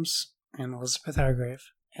Stonemaier Games and Elizabeth Hargrave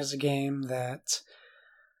is a game that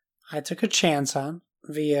I took a chance on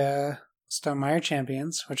via Stonemaier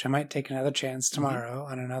Champions, which I might take another chance tomorrow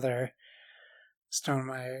on another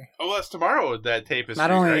Stonemaier. Oh, that's tomorrow that tape is Not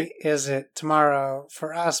free, only right? is it tomorrow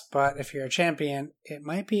for us, but if you're a champion, it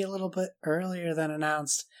might be a little bit earlier than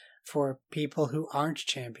announced for people who aren't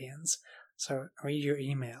champions. So read your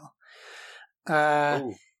email.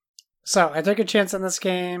 So I took a chance on this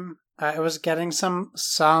game. It was getting some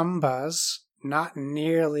buzz, not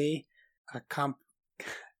nearly I'm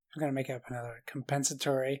going to make up another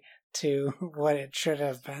compensatory to what it should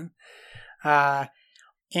have been.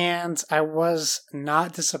 And I was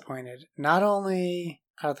not disappointed. Not only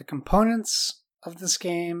are the components of this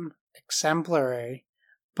game exemplary,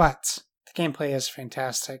 but the gameplay is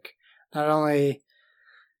fantastic. Not only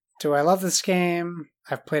do I love this game,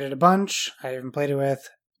 I've played it a bunch. I even played it with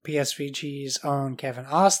PSVG's own Kevin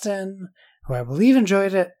Austin, who I believe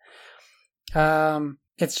enjoyed it.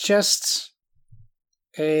 It's just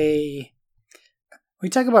we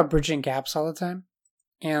talk about bridging gaps all the time.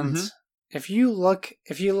 And if you look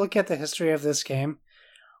at the history of this game,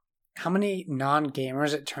 how many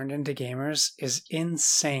non-gamers it turned into gamers is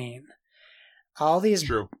insane. All these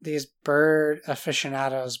bird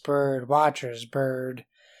aficionados, bird watchers, bird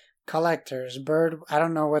collectors, I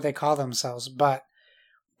don't know what they call themselves, but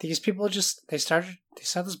these people they saw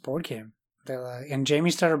this board game. And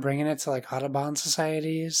Jamie started bringing it to like Audubon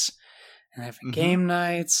societies and having game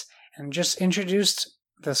nights, and just introduced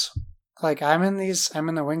this. Like I'm in the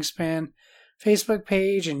Wingspan Facebook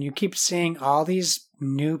page, and you keep seeing all these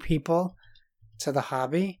new people to the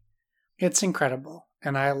hobby. It's incredible.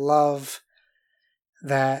 And I love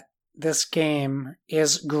that this game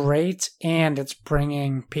is great and it's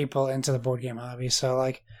bringing people into the board game hobby. So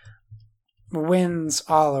like wins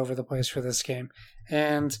all over the place for this game.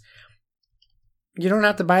 And you don't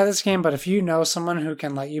have to buy this game, but if you know someone who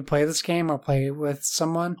can let you play this game or play with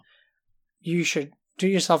someone, you should do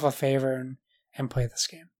yourself a favor and play this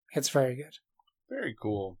game. It's very good. Very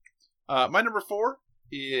cool. My number 4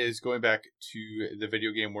 is going back to the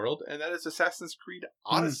video game world, and that is Assassin's Creed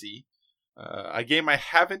Odyssey. A game I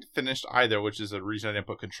haven't finished either, which is a reason I didn't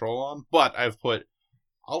put Control on, but I've put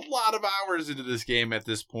a lot of hours into this game at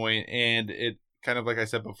this point, and it kind of, like I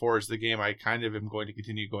said before, is the game I kind of am going to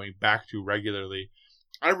continue going back to regularly.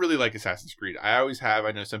 I really like Assassin's Creed. I always have.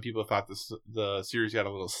 I know some people thought the series got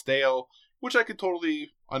a little stale, which I could totally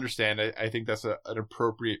understand. I think that's an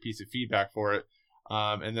appropriate piece of feedback for it.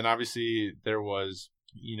 And then obviously there was,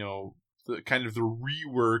 the kind of the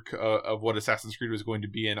rework of what Assassin's Creed was going to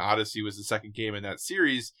be, and Odyssey was the second game in that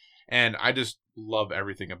series. And I just love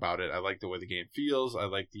everything about it. I like the way the game feels. I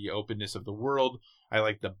like the openness of the world. I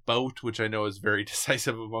like the boat, which I know is very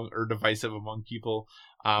divisive among people.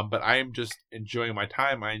 But I am just enjoying my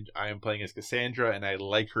time. I am playing as Cassandra, and I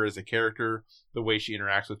like her as a character, the way she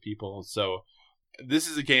interacts with people. So this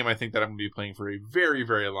is a game I think that I'm going to be playing for a very,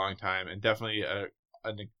 very long time, and definitely a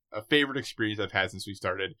favorite experience I've had since we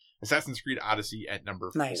started. Assassin's Creed Odyssey at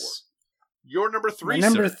number 4. Nice. Your number 3,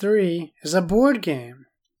 number sir. 3 is a board game.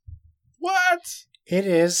 What? It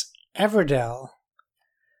is Everdell.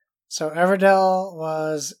 So Everdell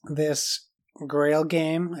was this Grail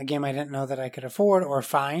game, a game I didn't know that I could afford or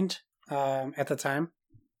find at the time.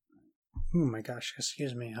 Oh my gosh,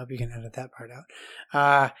 excuse me. I hope you can edit that part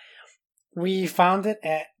out. We found it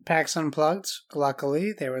at PAX Unplugged.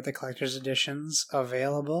 Luckily, they were the collector's editions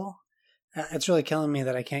available. It's really killing me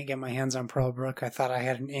that I can't get my hands on Pearlbrook. I thought I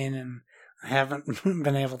had an in, and I haven't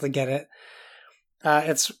been able to get it.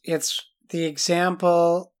 It's the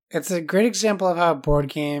example. It's a great example of how a board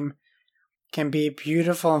game can be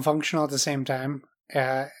beautiful and functional at the same time.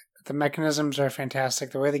 The mechanisms are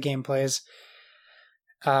fantastic. The way the game plays,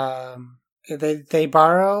 they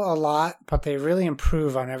borrow a lot, but they really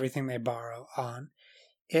improve on everything they borrow on.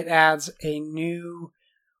 It adds a new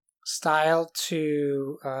style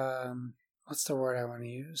to what's the word I want to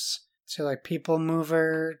use? To like people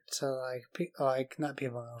mover, to like not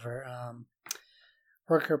people mover,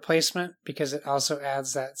 worker placement, because it also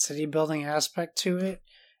adds that city building aspect to it.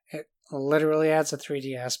 It literally adds a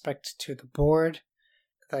 3D aspect to the board.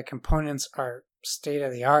 The components are state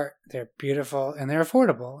of the art. They're beautiful and they're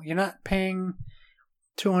affordable. You're not paying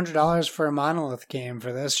 $200 for a Monolith game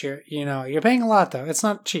for this. You're paying a lot though. It's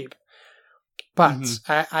not cheap. But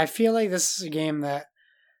I feel like this is a game that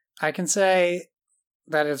I can say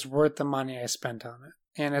that it's worth the money I spent on it.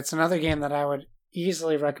 And it's another game that I would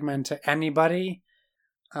easily recommend to anybody,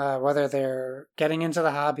 whether they're getting into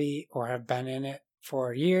the hobby or have been in it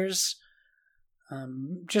for years.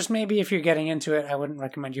 Just maybe if you're getting into it, I wouldn't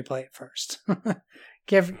recommend you play it first.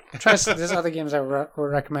 There's other games I would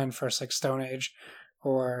recommend first, like Stone Age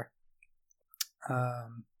or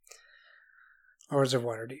Lords of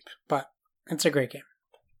Waterdeep. But it's a great game.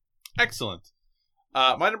 Excellent.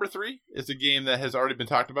 My number 3 is a game that has already been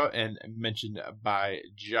talked about and mentioned by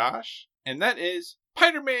Josh, and that is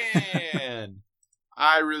Spider-Man.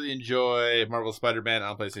 I really enjoy Marvel Spider-Man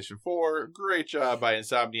on PlayStation 4. Great job by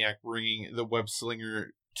Insomniac bringing the web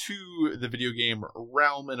slinger to the video game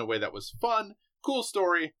realm in a way that was fun. Cool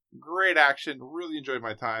story, great action, really enjoyed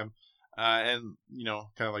my time. And,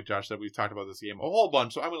 kind of like Josh said, we've talked about this game a whole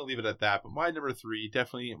bunch, so I'm going to leave it at that. But my number 3,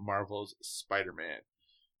 definitely Marvel's Spider-Man.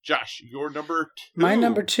 Josh, your number 2. My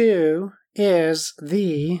number 2 is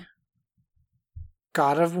the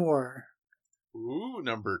God of War. Ooh,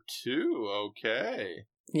 number 2. Okay.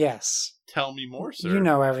 Yes. Tell me more, sir. You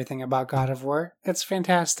know everything about God of War. It's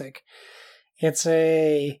fantastic. It's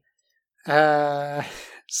a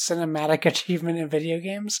cinematic achievement in video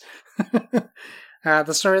games.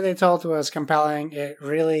 The story they told was compelling. It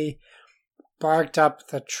really barked up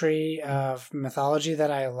the tree of mythology that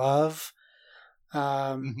I love.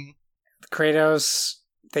 Kratos,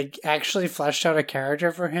 they actually fleshed out a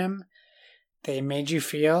character for him. They made you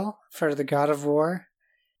feel for the God of War.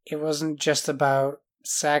 It wasn't just about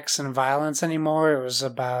sex and violence anymore. It was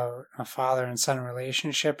about a father and son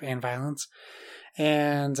relationship and violence.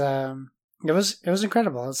 And it was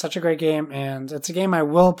incredible. It's such a great game, and it's a game I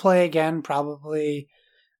will play again probably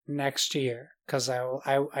next year because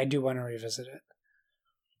I do want to revisit it.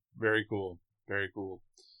 Very cool. Very cool.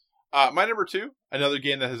 My number 2, another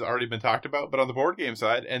game that has already been talked about, but on the board game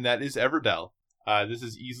side, and that is Everdell. This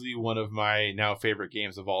is easily one of my now favorite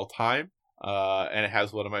games of all time, and it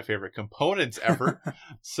has one of my favorite components ever.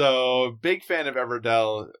 So, big fan of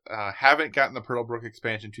Everdell. Haven't gotten the Pearlbrook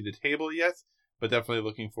expansion to the table yet, but definitely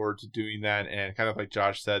looking forward to doing that. And kind of like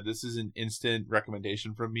Josh said, this is an instant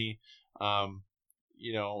recommendation from me.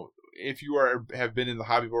 If you have been in the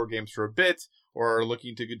hobby board games for a bit, or are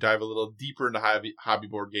looking to dive a little deeper into hobby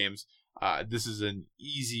board games, this is an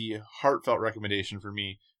easy, heartfelt recommendation for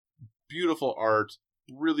me. Beautiful art,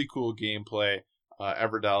 really cool gameplay.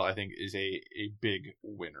 Everdell, I think, is a big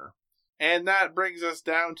winner. And that brings us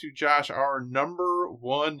down to, Josh, our number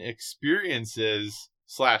 1 experiences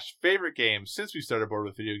 / favorite games since we started board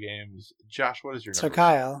with video games. Josh, what is your number? So,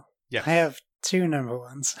 Kyle, yes. I have 2 number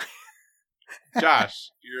 1s.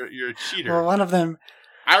 Josh, you're a cheater. Well, one of them...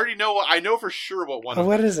 I already know. I know for sure what one of them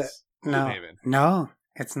What is it? Gloomhaven. No,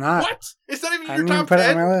 it's not. What? It's not even I your didn't top even put 10?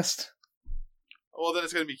 it on my list. Well, then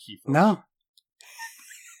it's going to be Keyforge. No.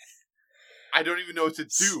 I don't even know what to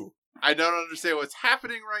do. I don't understand what's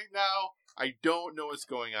happening right now. I don't know what's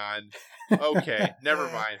going on. Okay, never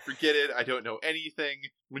mind. Forget it. I don't know anything.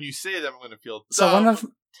 When you say them, I'm going to feel dumb. So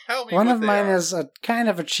Tell me one what of they mine are. is a kind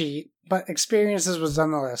of a cheat, but experiences was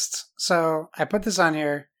on the list. So I put this on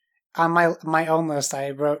here. On my own list,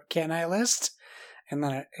 I wrote, can I list? And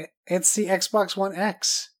then it's the Xbox One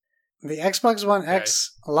X. The Xbox One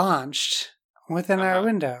X launched within our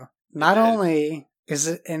window. Not only is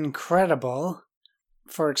it incredible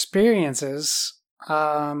for experiences,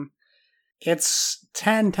 it's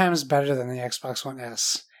 10 times better than the Xbox One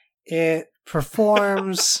S. It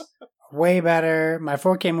performs way better. My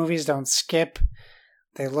 4K movies don't skip.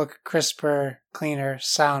 They look crisper, cleaner,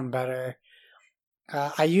 sound better.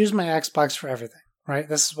 I use my Xbox for everything, right?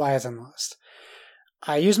 This is why it's on the list.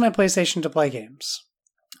 I use my PlayStation to play games.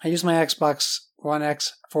 I use my Xbox One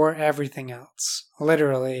X for everything else.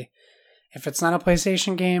 Literally, if it's not a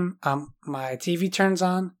PlayStation game, my TV turns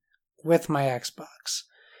on with my Xbox.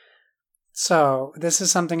 So this is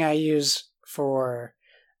something I use for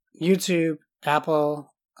YouTube,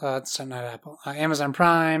 Apple not Apple. Amazon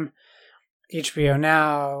Prime, HBO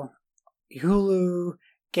Now, Hulu,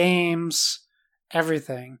 games,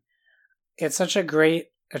 everything. It's such a great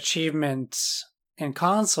achievement in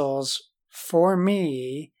consoles for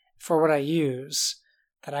me, for what I use,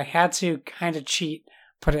 that I had to kind of cheat,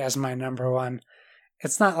 put it as my number one.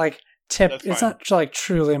 It's not like it's not like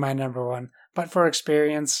truly my number one, but for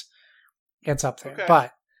experience, it's up there. Okay.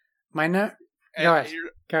 But my go ahead.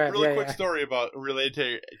 Really quick story related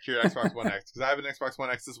to your Xbox One X, because I have an Xbox One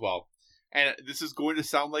X as well. And this is going to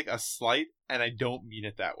sound like a slight, and I don't mean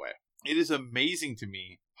it that way. It is amazing to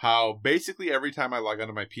me how basically every time I log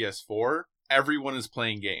onto my PS4, everyone is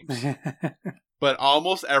playing games. But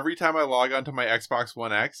almost every time I log onto my Xbox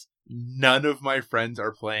One X, none of my friends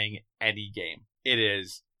are playing any game. It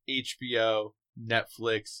is HBO,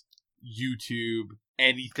 Netflix, YouTube,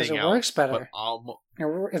 anything else. Because it works better.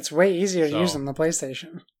 It's way easier to use than the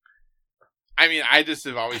PlayStation. I mean, I just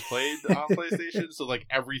have always played on PlayStation, so like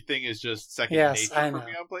everything is just second nature for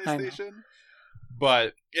me on PlayStation.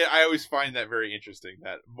 But I always find that very interesting.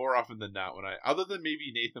 That more often than not, other than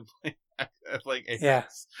maybe Nathan playing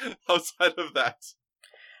Apex, outside of that,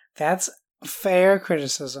 that's fair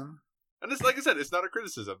criticism. And it's like I said, it's not a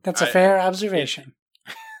criticism. That's a fair observation.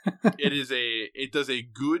 It does a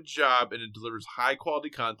good job, and it delivers high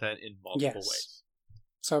quality content in multiple ways.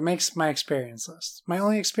 So it makes my experience list. My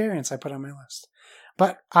only experience I put on my list.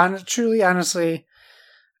 But honestly,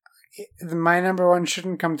 my number one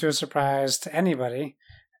shouldn't come to a surprise to anybody.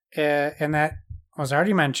 And that was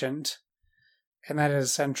already mentioned. And that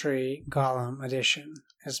is Century Golem Edition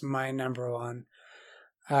is my number one.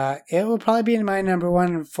 It will probably be my number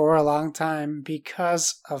one for a long time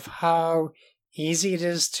because of how easy it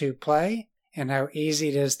is to play and how easy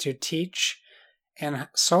it is to teach. And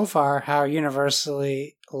so far, how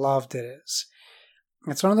universally loved it is.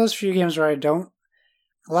 It's one of those few games where a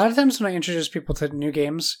lot of times when I introduce people to new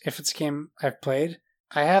games, if it's a game I've played,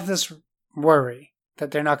 I have this worry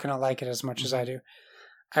that they're not going to like it as much as I do.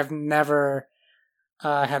 I've never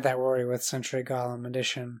had that worry with Century Golem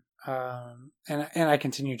Edition. And I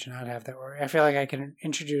continue to not have that worry. I feel like I can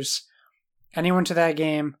introduce anyone to that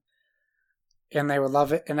game and they will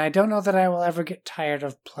love it. And I don't know that I will ever get tired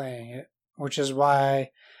of playing it. Which is why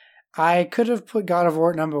I could have put God of War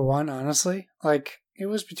at number one, honestly. Like, it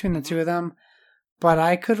was between the two of them. But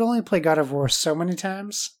I could only play God of War so many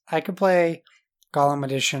times. I could play Golem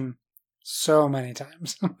Edition so many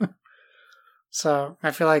times. So I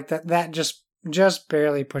feel like that just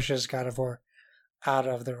barely pushes God of War out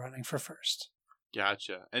of the running for first.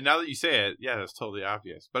 Gotcha. And now that you say it, yeah, that's totally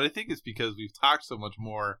obvious. But I think it's because we've talked so much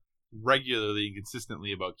more regularly and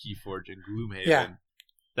consistently about Keyforge and Gloomhaven. Yeah.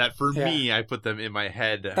 That for me, I put them in my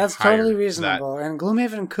head. That's totally reasonable. And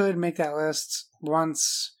Gloomhaven could make that list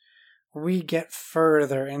once we get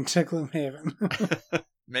further into Gloomhaven.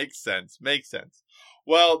 Makes sense.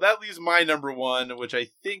 Well, that leaves my number one, which I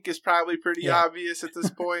think is probably pretty obvious at this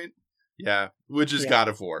point. Which is God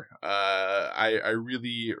of War. I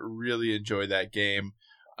really, really enjoy that game.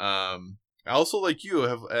 I also, like you,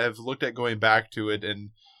 have looked at going back to it,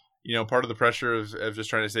 and part of the pressure of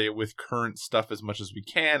just trying to say it with current stuff as much as we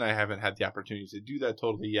can. I haven't had the opportunity to do that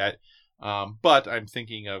totally yet. But I'm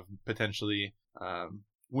thinking of potentially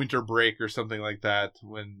winter break or something like that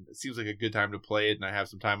when it seems like a good time to play it and I have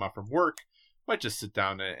some time off from work. Might just sit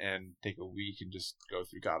down and take a week and just go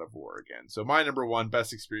through God of War again. So my number one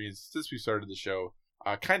best experience since we started the show,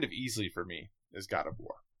 kind of easily for me, is God of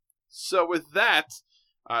War. So with that,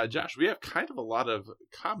 Josh, we have kind of a lot of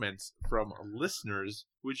comments from listeners.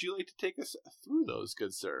 Would you like to take us through those,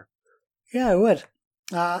 good sir? Yeah, I would.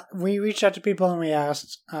 We reached out to people and we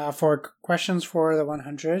asked for questions for the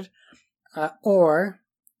 100 or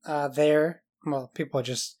people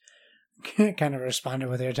just kind of responded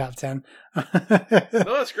with their top 10. No,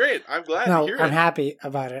 that's great. I'm glad to hear it. I'm happy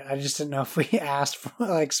about it. I just didn't know if we asked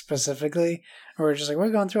for specifically or we're just like,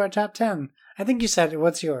 we're going through our top 10. I think you said,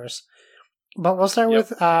 what's yours? But we'll start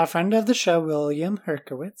with a friend of the show, William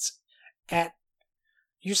Herkowitz.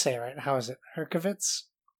 You say it right. How is it? Herkowitz?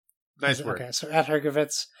 Nice word. Okay, so at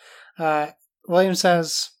Herkowitz. William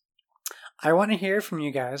says, I want to hear from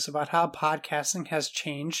you guys about how podcasting has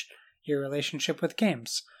changed your relationship with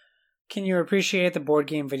games. Can you appreciate the board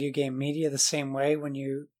game, video game media the same way when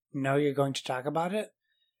you know you're going to talk about it?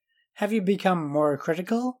 Have you become more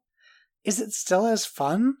critical? Is it still as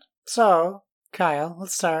fun? So, Kyle,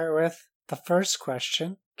 let's start with the first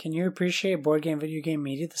question. Can you appreciate board game, video game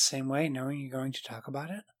media the same way knowing you're going to talk about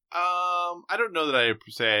it? I don't know that I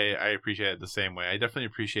say I appreciate it the same way. I definitely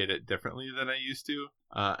appreciate it differently than I used to.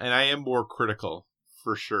 And I am more critical,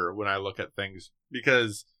 for sure, when I look at things.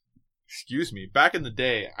 Because excuse me, back in the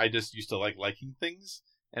day, I just used to liking things.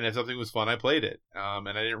 And if something was fun, I played it. And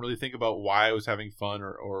I didn't really think about why I was having fun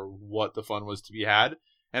or what the fun was to be had.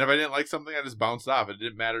 And if I didn't like something, I just bounced off. It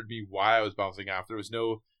didn't matter to me why I was bouncing off. There was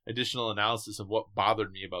no additional analysis of what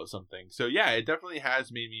bothered me about something. So yeah, it definitely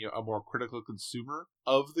has made me a more critical consumer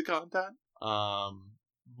of the content.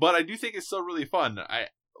 But I do think it's still really fun.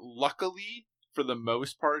 Luckily, for the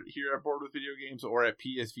most part here at Board with Video Games or at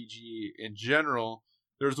PSVG in general,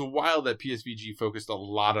 there was a while that PSVG focused a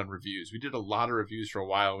lot on reviews. We did a lot of reviews for a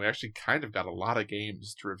while. We actually kind of got a lot of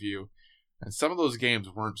games to review. And some of those games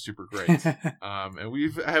weren't super great. And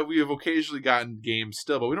we have occasionally gotten games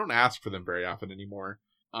still, but we don't ask for them very often anymore.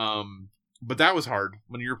 But that was hard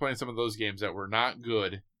when you were playing some of those games that were not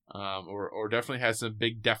good, or definitely had some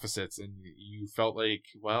big deficits, and you felt like,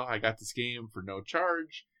 well, I got this game for no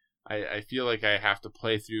charge. I feel like I have to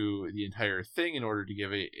play through the entire thing in order to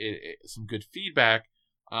give it some good feedback.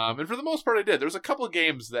 And for the most part, I did. There was a couple of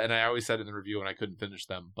games that, and I always said in the review, and I couldn't finish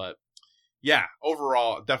them, but yeah,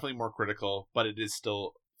 overall, definitely more critical, but it is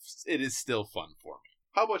still fun for me.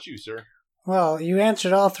 How about you, sir? Well, you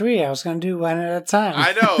answered all three. I was going to do one at a time.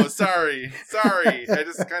 I know. Sorry. I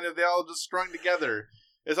just they all just strung together.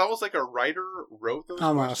 It's almost like a writer wrote those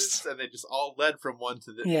questions, and they just all led from one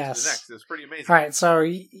to the next. It's pretty amazing. All right,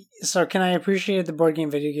 so can I appreciate the board game,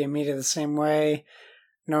 video game media the same way,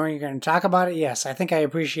 knowing you're going to talk about it? Yes, I think I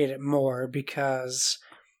appreciate it more because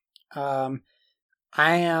I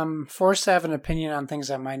am forced to have an opinion on things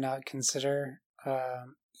I might not consider,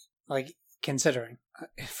 considering,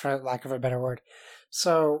 for lack of a better word.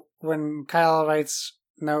 So when Kyle writes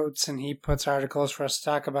notes and he puts articles for us to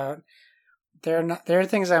talk about, there are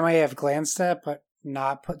things I may have glanced at but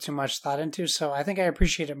not put too much thought into. So I think I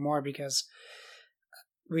appreciate it more because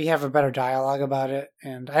we have a better dialogue about it,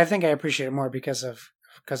 and I think I appreciate it more because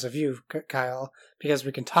of you, Kyle, because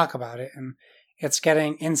we can talk about it and it's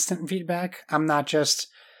getting instant feedback. I'm not just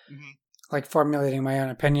formulating my own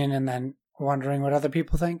opinion and then wondering what other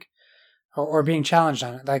people think or being challenged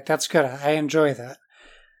on it. That's good. I enjoy that.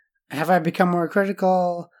 Have I become more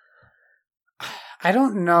critical? I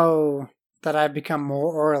don't know that I've become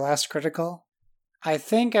more or less critical. I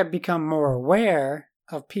think I've become more aware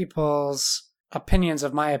of people's opinions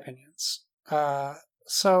of my opinions.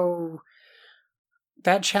 So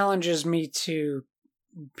that challenges me to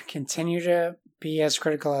continue to be as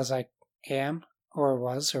critical as I am or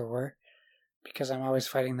was or were, because I'm always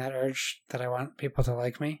fighting that urge that I want people to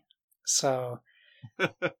like me. So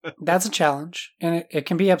that's a challenge, and it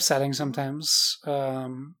can be upsetting sometimes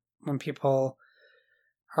when people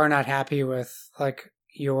are not happy with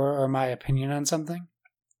your or my opinion on something,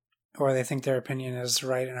 or they think their opinion is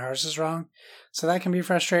right and ours is wrong. So that can be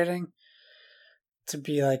frustrating to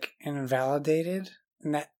be invalidated,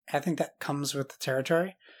 and that I think that comes with the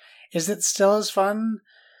territory. Is it still as fun?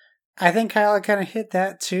 I think Kyle kind of hit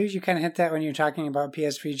that too. You kind of hit that when you're talking about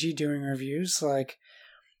PSVG doing reviews.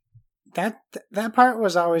 That part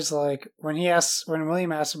was always when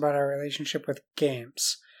William asked about our relationship with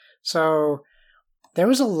games. So there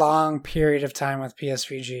was a long period of time with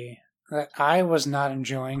PSVG that I was not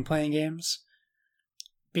enjoying playing games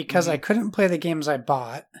because I couldn't play the games I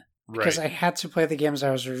bought because I had to play the games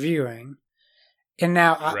I was reviewing. And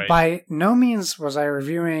now, by no means was I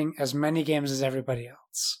reviewing as many games as everybody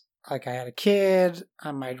else. I had a kid,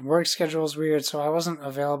 my work schedule was weird, so I wasn't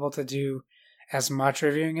available to do as much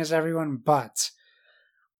reviewing as everyone, but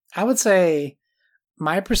I would say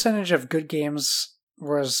my percentage of good games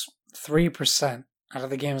was 3% out of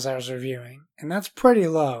the games I was reviewing, and that's pretty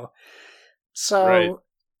low. So,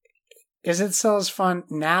 is it still as fun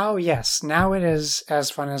now? Yes, now it is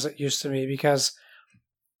as fun as it used to be because,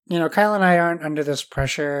 Kyle and I aren't under this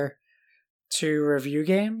pressure to review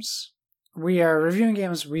games. We are reviewing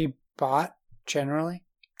games we bought generally,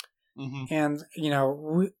 and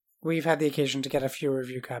we've had the occasion to get a few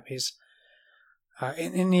review copies,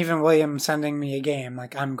 and even William sending me a game.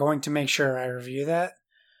 I'm going to make sure I review that.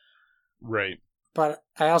 Right. But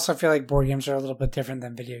I also feel like board games are a little bit different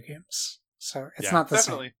than video games. So it's not the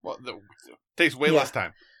definitely same. Well, it takes way less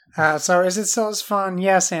time. So is it still as fun?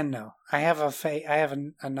 Yes and no. I have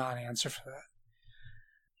a non-answer for that.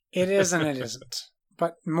 It is and it isn't.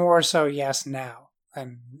 But more so yes now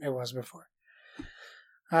than it was before.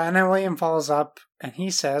 And then William follows up and he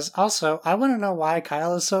says, also, I want to know why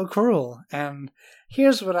Kyle is so cruel. And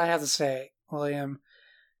here's what I have to say, William.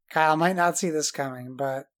 Kyle might not see this coming,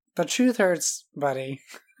 but the truth hurts, buddy.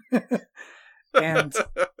 And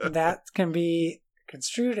that can be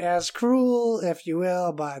construed as cruel, if you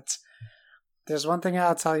will, but there's one thing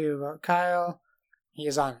I'll tell you about Kyle. He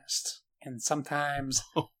is honest. And sometimes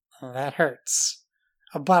that hurts.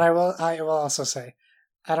 But I will also say,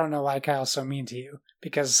 I don't know why Kyle's so mean to you,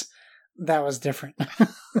 because that was different.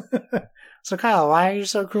 So Kyle, why are you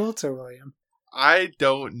so cruel to William? I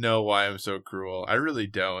don't know why I'm so cruel. I really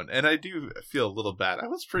don't. And I do feel a little bad. I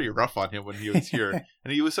was pretty rough on him when he was here.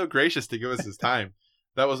 And he was so gracious to give us his time.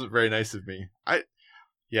 That wasn't very nice of me. I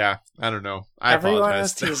don't know. Everyone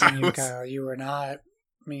apologize. is teasing you, Kyle. You were not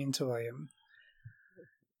mean to William.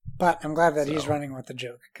 But I'm glad that he's running with the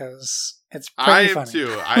joke, because it's pretty funny.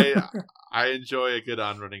 I am too. I enjoy a good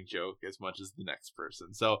on-running joke as much as the next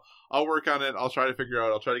person. So I'll work on it. I'll try to figure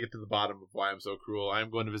out. I'll try to get to the bottom of why I'm so cruel.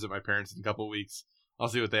 I'm going to visit my parents in a couple of weeks. I'll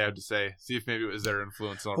see what they have to say. See if maybe it was their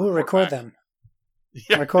influence. We'll record them.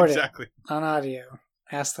 Yeah, record exactly. it on audio.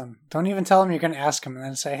 Ask them. Don't even tell them you're going to ask them, and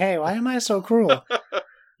then say, "Hey, why am I so cruel?"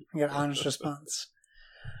 Get an honest response.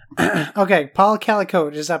 Okay, Paul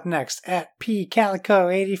Calicote is up next at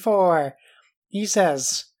pcalico84. He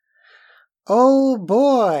says, "Oh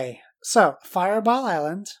boy." So, Fireball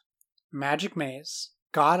Island, Magic Maze,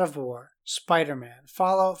 God of War, Spider-Man,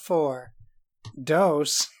 Fallout 4,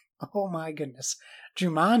 DOS, oh my goodness,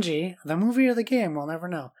 Jumanji, the movie or the game, we'll never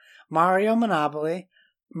know, Mario Monopoly,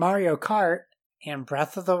 Mario Kart, and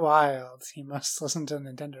Breath of the Wild. He must listen to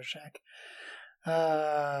Nintendo Shack.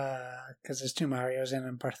 Because there's 2 Marios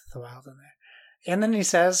and Breath of the Wild in there. And then he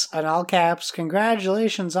says, in all caps,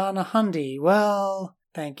 "Congratulations on a Hyundai." Well,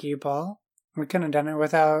 thank you, Paul. We couldn't have done it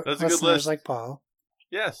without listeners like Paul.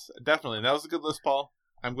 Yes, definitely. That was a good list, Paul.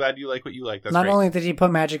 I'm glad you like what you like. That's Not great. only did he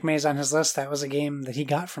put Magic Maze on his list, that was a game that he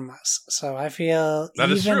got from us. So I feel that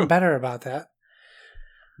even better about that.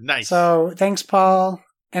 Nice. So thanks, Paul.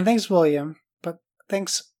 And thanks, William. But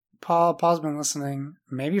thanks, Paul. Paul's been listening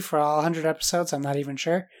maybe for all 100 episodes. I'm not even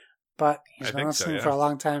sure. But he's been listening for a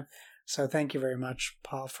long time. So thank you very much,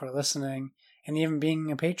 Paul, for listening and even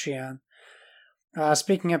being a Patreon.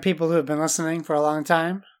 Speaking of people who have been listening for a long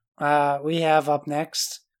time, we have up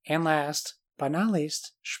next and last, but not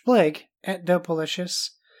least, Splig at Dopalicious.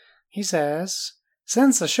 He says,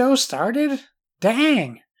 "Since the show started?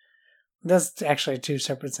 Dang!" That's actually 2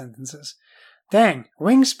 separate sentences. Dang.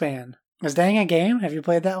 Wingspan. Is Dang a game? Have you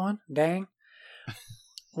played that one? Dang.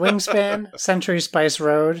 Wingspan, Century Spice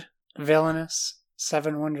Road, Villainous,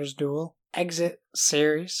 7 Wonders Duel, Exit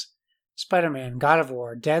Series, Spider-Man, God of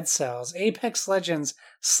War, Dead Cells, Apex Legends,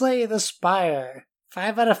 Slay the Spire.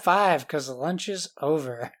 5 out of 5 because the lunch is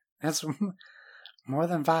over. That's more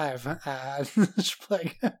than 5. 5 and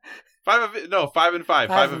 5.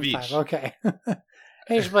 5 of each. Okay.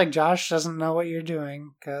 Hey, it's like Josh doesn't know what you're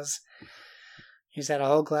doing because he's had a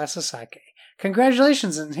whole glass of sake.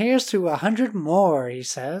 "Congratulations, and here's to 100 more," he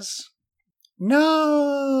says.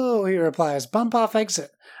 "No," he replies. "Bump off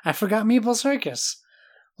Exit. I forgot Meeple Circus.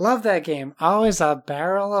 Love that game. Always a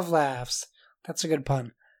barrel of laughs." That's a good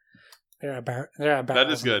pun. There are barrels.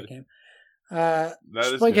 That is good. Game.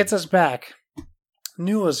 Split gets us back.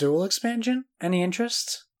 New Azul expansion? Any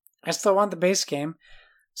interest? I still want the base game.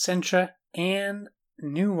 Sintra and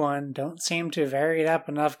new one don't seem to vary it up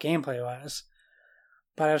enough gameplay-wise.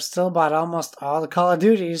 But I've still bought almost all the Call of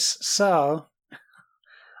Duties, so...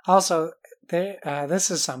 Also,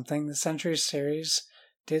 this is something. The Century series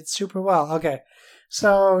did super well. Okay,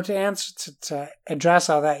 so to address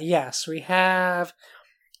all that, yes, we have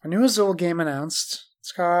a new Azul game announced.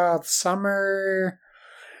 It's called Summer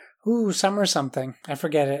something. I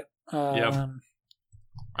forget it. Yep.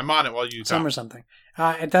 I'm on it while you talk. Summer something.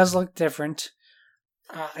 It does look different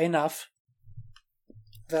enough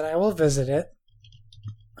that I will visit it.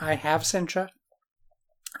 I have Sintra.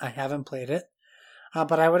 I haven't played it.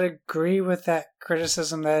 But I would agree with that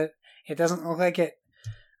criticism that it doesn't look like it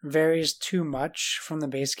varies too much from the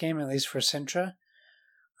base game, at least for Sintra.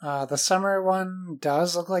 The summer one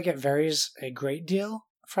does look like it varies a great deal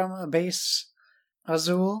from a base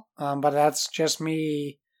Azul, but that's just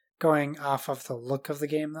me going off of the look of the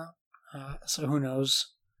game, though. So who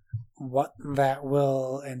knows what that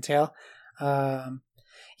will entail.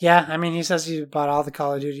 Yeah, I mean, he says he bought all the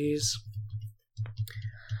Call of Duties.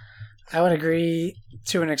 I would agree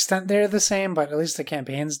to an extent they're the same, but at least the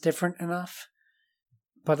campaign's different enough.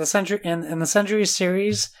 But the Century in the Century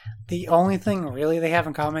series, the only thing really they have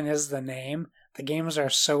in common is the name. The games are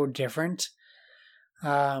so different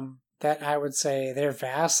that I would say they're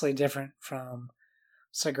vastly different from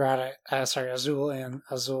Azul and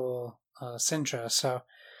Azul Sintra. So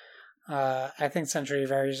I think Century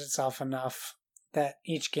varies itself enough that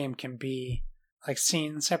each game can be like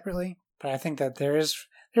seen separately. But I think that there is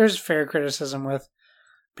fair criticism with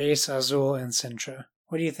base Azul and Sintra.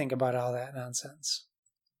 What do you think about all that nonsense?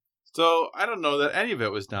 So I don't know that any of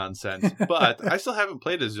it was nonsense, but I still haven't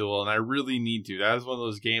played Azul, and I really need to. That was one of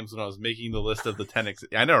those games when I was making the list of the 10...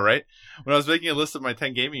 I know, right? When I was making a list of my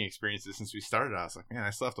 10 gaming experiences since we started, I was like, man, I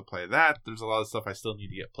still have to play that. There's a lot of stuff I still need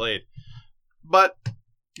to get played. But,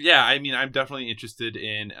 yeah, I mean, I'm definitely interested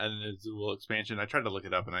in an Azul expansion. I tried to look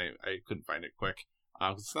it up, and I couldn't find it quick.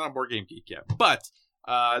 Because it's not on Board Game Geek yet. But,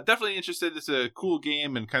 definitely interested. It's a cool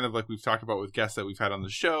game, and kind of like we've talked about with guests that we've had on the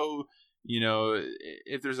show. You know,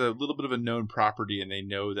 if there's a little bit of a known property and they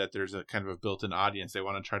know that there's a kind of a built-in audience, they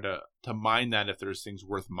want to try to mine that if there's things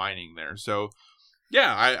worth mining there. So,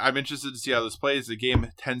 yeah, I'm interested to see how this plays. The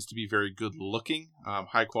game tends to be very good looking,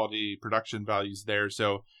 high-quality production values there.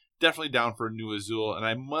 So, definitely down for a new Azul. And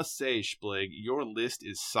I must say, Splig, your list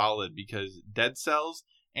is solid because Dead Cells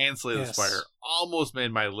and Slay the Spire almost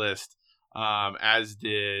made my list, as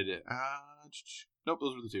did... Nope,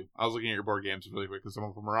 those were the two. I was looking at your board games really quick because some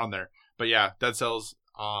of them were on there. But yeah, Dead Cells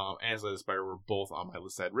and Slay the Spire were both on my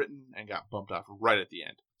list I had written and got bumped off right at the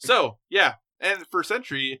end. So, yeah. And for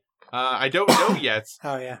Century, I don't know yet.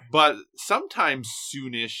 Oh, yeah. But sometime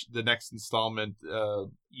soonish, the next installment,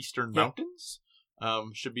 Eastern Mountains,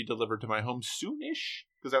 should be delivered to my home soonish.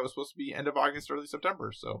 Because that was supposed to be end of August, early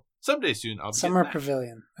September. So, someday soon, I'll be Summer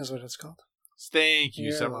Pavilion is what it's called. Thank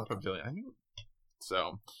you, Summer Pavilion. I knew it.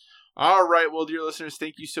 So... All right, well, dear listeners,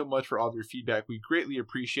 thank you so much for all of your feedback. We greatly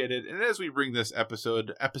appreciate it. And as we bring this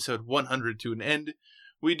episode 100, to an end,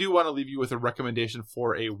 we do want to leave you with a recommendation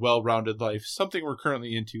for a well-rounded life, something we're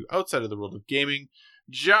currently into outside of the world of gaming.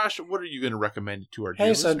 Josh, what are you going to recommend to our dear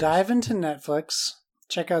listeners? So dive into Netflix.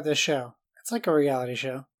 Check out this show. It's like a reality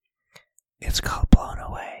show. It's called Blown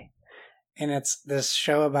Away. And it's this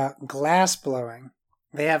show about glass blowing.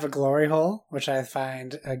 They have a glory hole, which I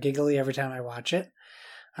find giggly every time I watch it.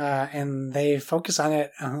 And they focus on it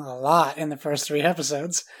a lot in the first 3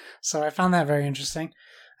 episodes. So I found that very interesting.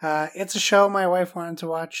 It's a show my wife wanted to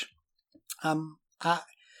watch. I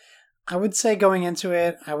would say going into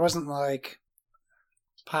it, I wasn't like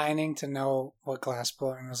pining to know what glass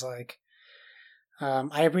blowing was like.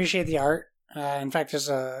 I appreciate the art. In fact, there's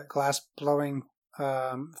a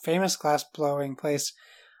famous glass blowing place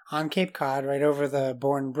on Cape Cod, right over the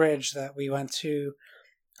Bourne Bridge that we went to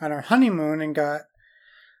on our honeymoon and got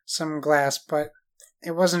some glass, but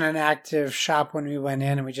it wasn't an active shop when we went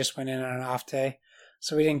in, and we just went in on an off day,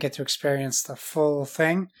 so we didn't get to experience the full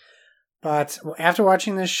thing. But after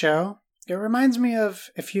watching this show, it reminds me of,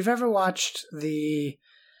 if you've ever watched the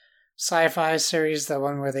sci-fi series, the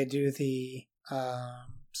one where they do the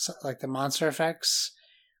like the monster effects,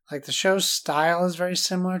 like the show's style is very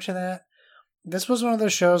similar to that. This was one of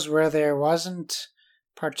those shows where there wasn't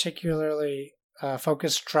particularly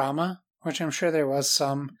focused drama, which I'm sure there was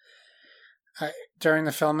some during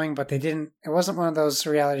the filming, but it wasn't one of those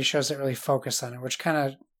reality shows that really focused on it, which kind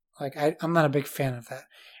of, like, I'm not a big fan of that.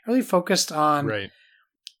 It really focused on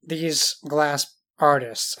these glass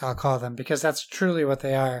artists, I'll call them, because that's truly what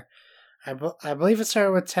they are. I believe it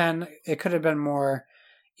started with 10. It could have been more.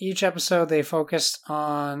 Each episode, they focused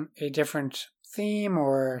on a different theme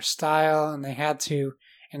or style, and they had to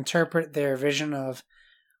interpret their vision of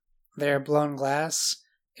their blown glass.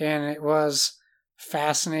 And it was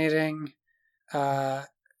fascinating.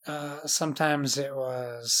 Sometimes it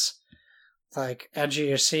was like edge of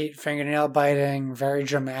your seat, fingernail biting, very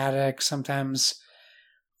dramatic. Sometimes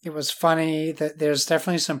it was funny. That there's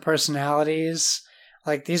definitely some personalities.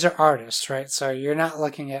 Like, these are artists, right? So you're not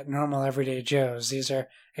looking at normal everyday Joes. These are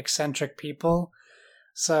eccentric people.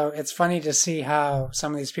 So it's funny to see how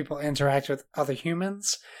some of these people interact with other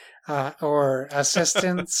humans or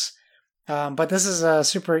assistants. But this is a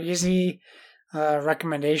super easy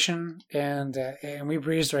recommendation, and we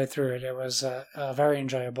breezed right through it. It was very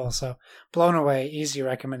enjoyable. So, Blown Away, easy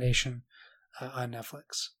recommendation on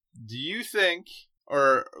Netflix. Do you think,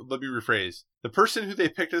 or let me rephrase, the person who they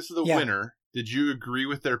picked as the winner, did you agree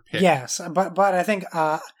with their pick? Yes, but I think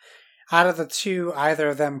out of the two, either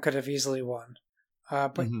of them could have easily won.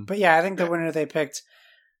 But yeah, I think the winner they picked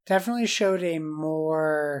definitely showed a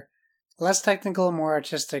less technical, more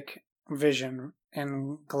artistic vision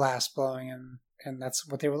and glass blowing, and that's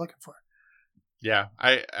what they were looking for. Yeah,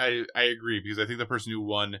 I agree, because I think the person who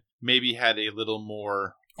won maybe had a little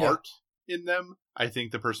more art in them. I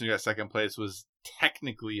think the person who got second place was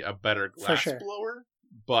technically a better glass blower,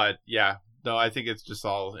 but yeah, no, I think it's just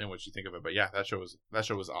all in what you think of it. But yeah, that show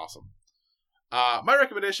was awesome. My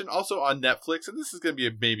recommendation also on Netflix, and this is going to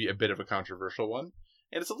be maybe a bit of a controversial one,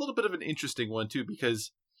 and it's a little bit of an interesting one too,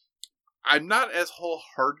 because I'm not as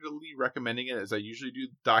wholeheartedly recommending it as I usually do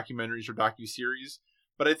documentaries or docuseries,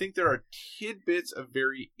 but I think there are tidbits of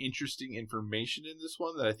very interesting information in this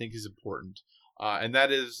one that I think is important. and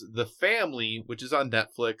that is The Family, which is on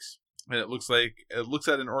Netflix. And it looks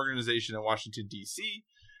at an organization in Washington, D.C.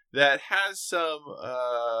 that has some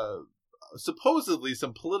supposedly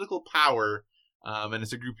some political power, and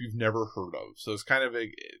it's a group you've never heard of. So it's kind of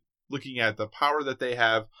looking at the power that they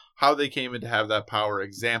have, how they came in to have that power,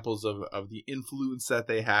 examples of the influence that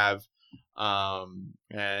they have.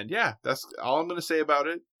 And yeah, that's all I'm going to say about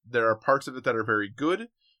it. There are parts of it that are very good.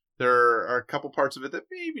 There are a couple parts of it that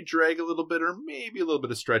maybe drag a little bit or maybe a little bit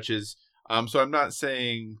of stretches. So I'm not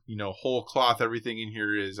saying, whole cloth, everything in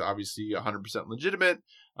here is obviously 100% legitimate.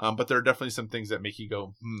 But there are definitely some things that make you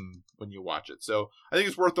go, when you watch it. So I think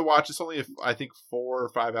it's worth the watch. It's only, I think, 4 or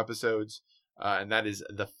 5 episodes. And that is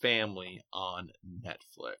The Family on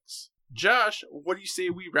Netflix. Josh, what do you say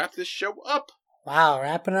we wrap this show up? Wow,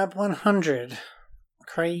 wrapping up 100.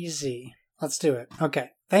 Crazy. Let's do it.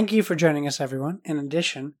 Okay. Thank you for joining us, everyone. In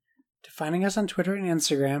addition to finding us on Twitter and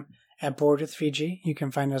Instagram at BoredWithVG, you can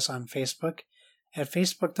find us on Facebook at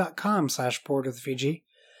facebook.com/BoredWithVG.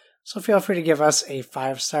 So feel free to give us a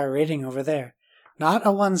 5-star rating over there. Not a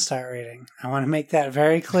 1-star rating. I want to make that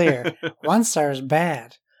very clear. 1 star is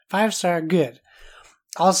bad. 5-star, good.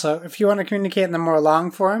 Also, if you want to communicate in the more long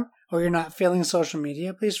form, or you're not feeling social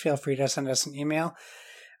media, please feel free to send us an email.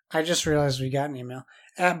 I just realized we got an email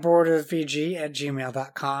at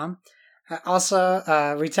boredwithvg@gmail.com.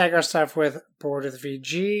 Also, we tag our stuff with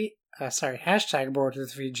boredwithvg, hashtag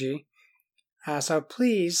boredwithvg. So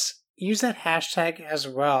please use that hashtag as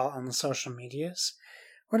well on the social medias.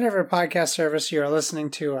 Whatever podcast service you are listening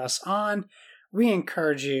to us on, we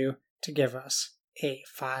encourage you to give us a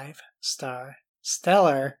 5-star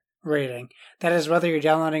stellar rating. That is whether you're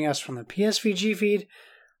downloading us from the PSVG feed,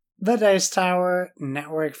 the Dice Tower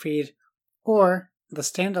network feed, or the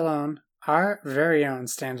standalone, our very own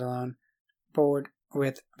standalone, Bored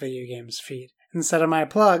with Video Games feed. Instead of my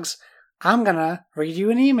plugs, I'm going to read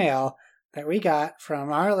you an email that we got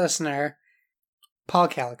from our listener, Paul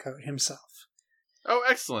Calico himself. Oh,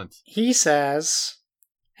 excellent. He says,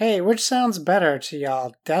 hey, which sounds better to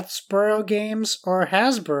y'all, Deathsboro Games or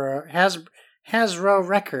Hasbro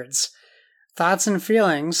Records? Thoughts and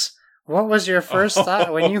feelings. What was your first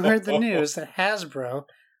thought when you heard the news that Hasbro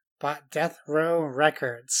bought Death Row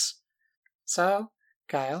Records? So,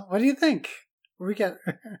 Kyle, what do you think? We got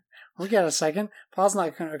a second. Paul's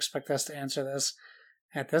not going to expect us to answer this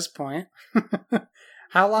at this point.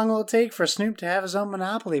 How long will it take for Snoop to have his own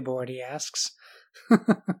Monopoly board, he asks.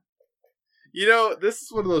 This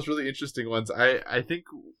is one of those really interesting ones. I think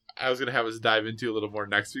I was going to have us dive into a little more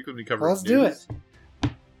next week when we cover Let's news. do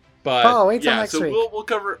it. But wait till next week. We'll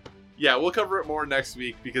cover it more next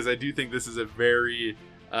week because I do think this is a very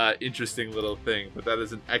interesting little thing. But that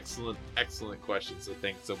is an excellent question. So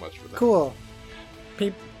thanks so much for that. Cool.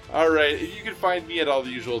 All right, you can find me at all the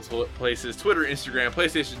usual places: Twitter, Instagram,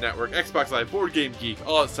 PlayStation Network, Xbox Live, Board Game Geek,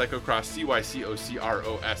 all at Psychocross,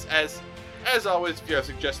 CYCOCROSS. As always, if you have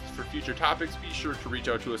suggestions for future topics, be sure to reach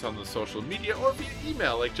out to us on the social media or via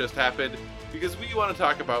email like just happened, because we want to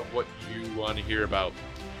talk about what you want to hear about.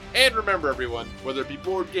 And remember, everyone, whether it be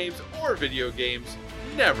board games or video games,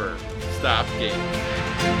 never stop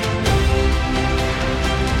gaming.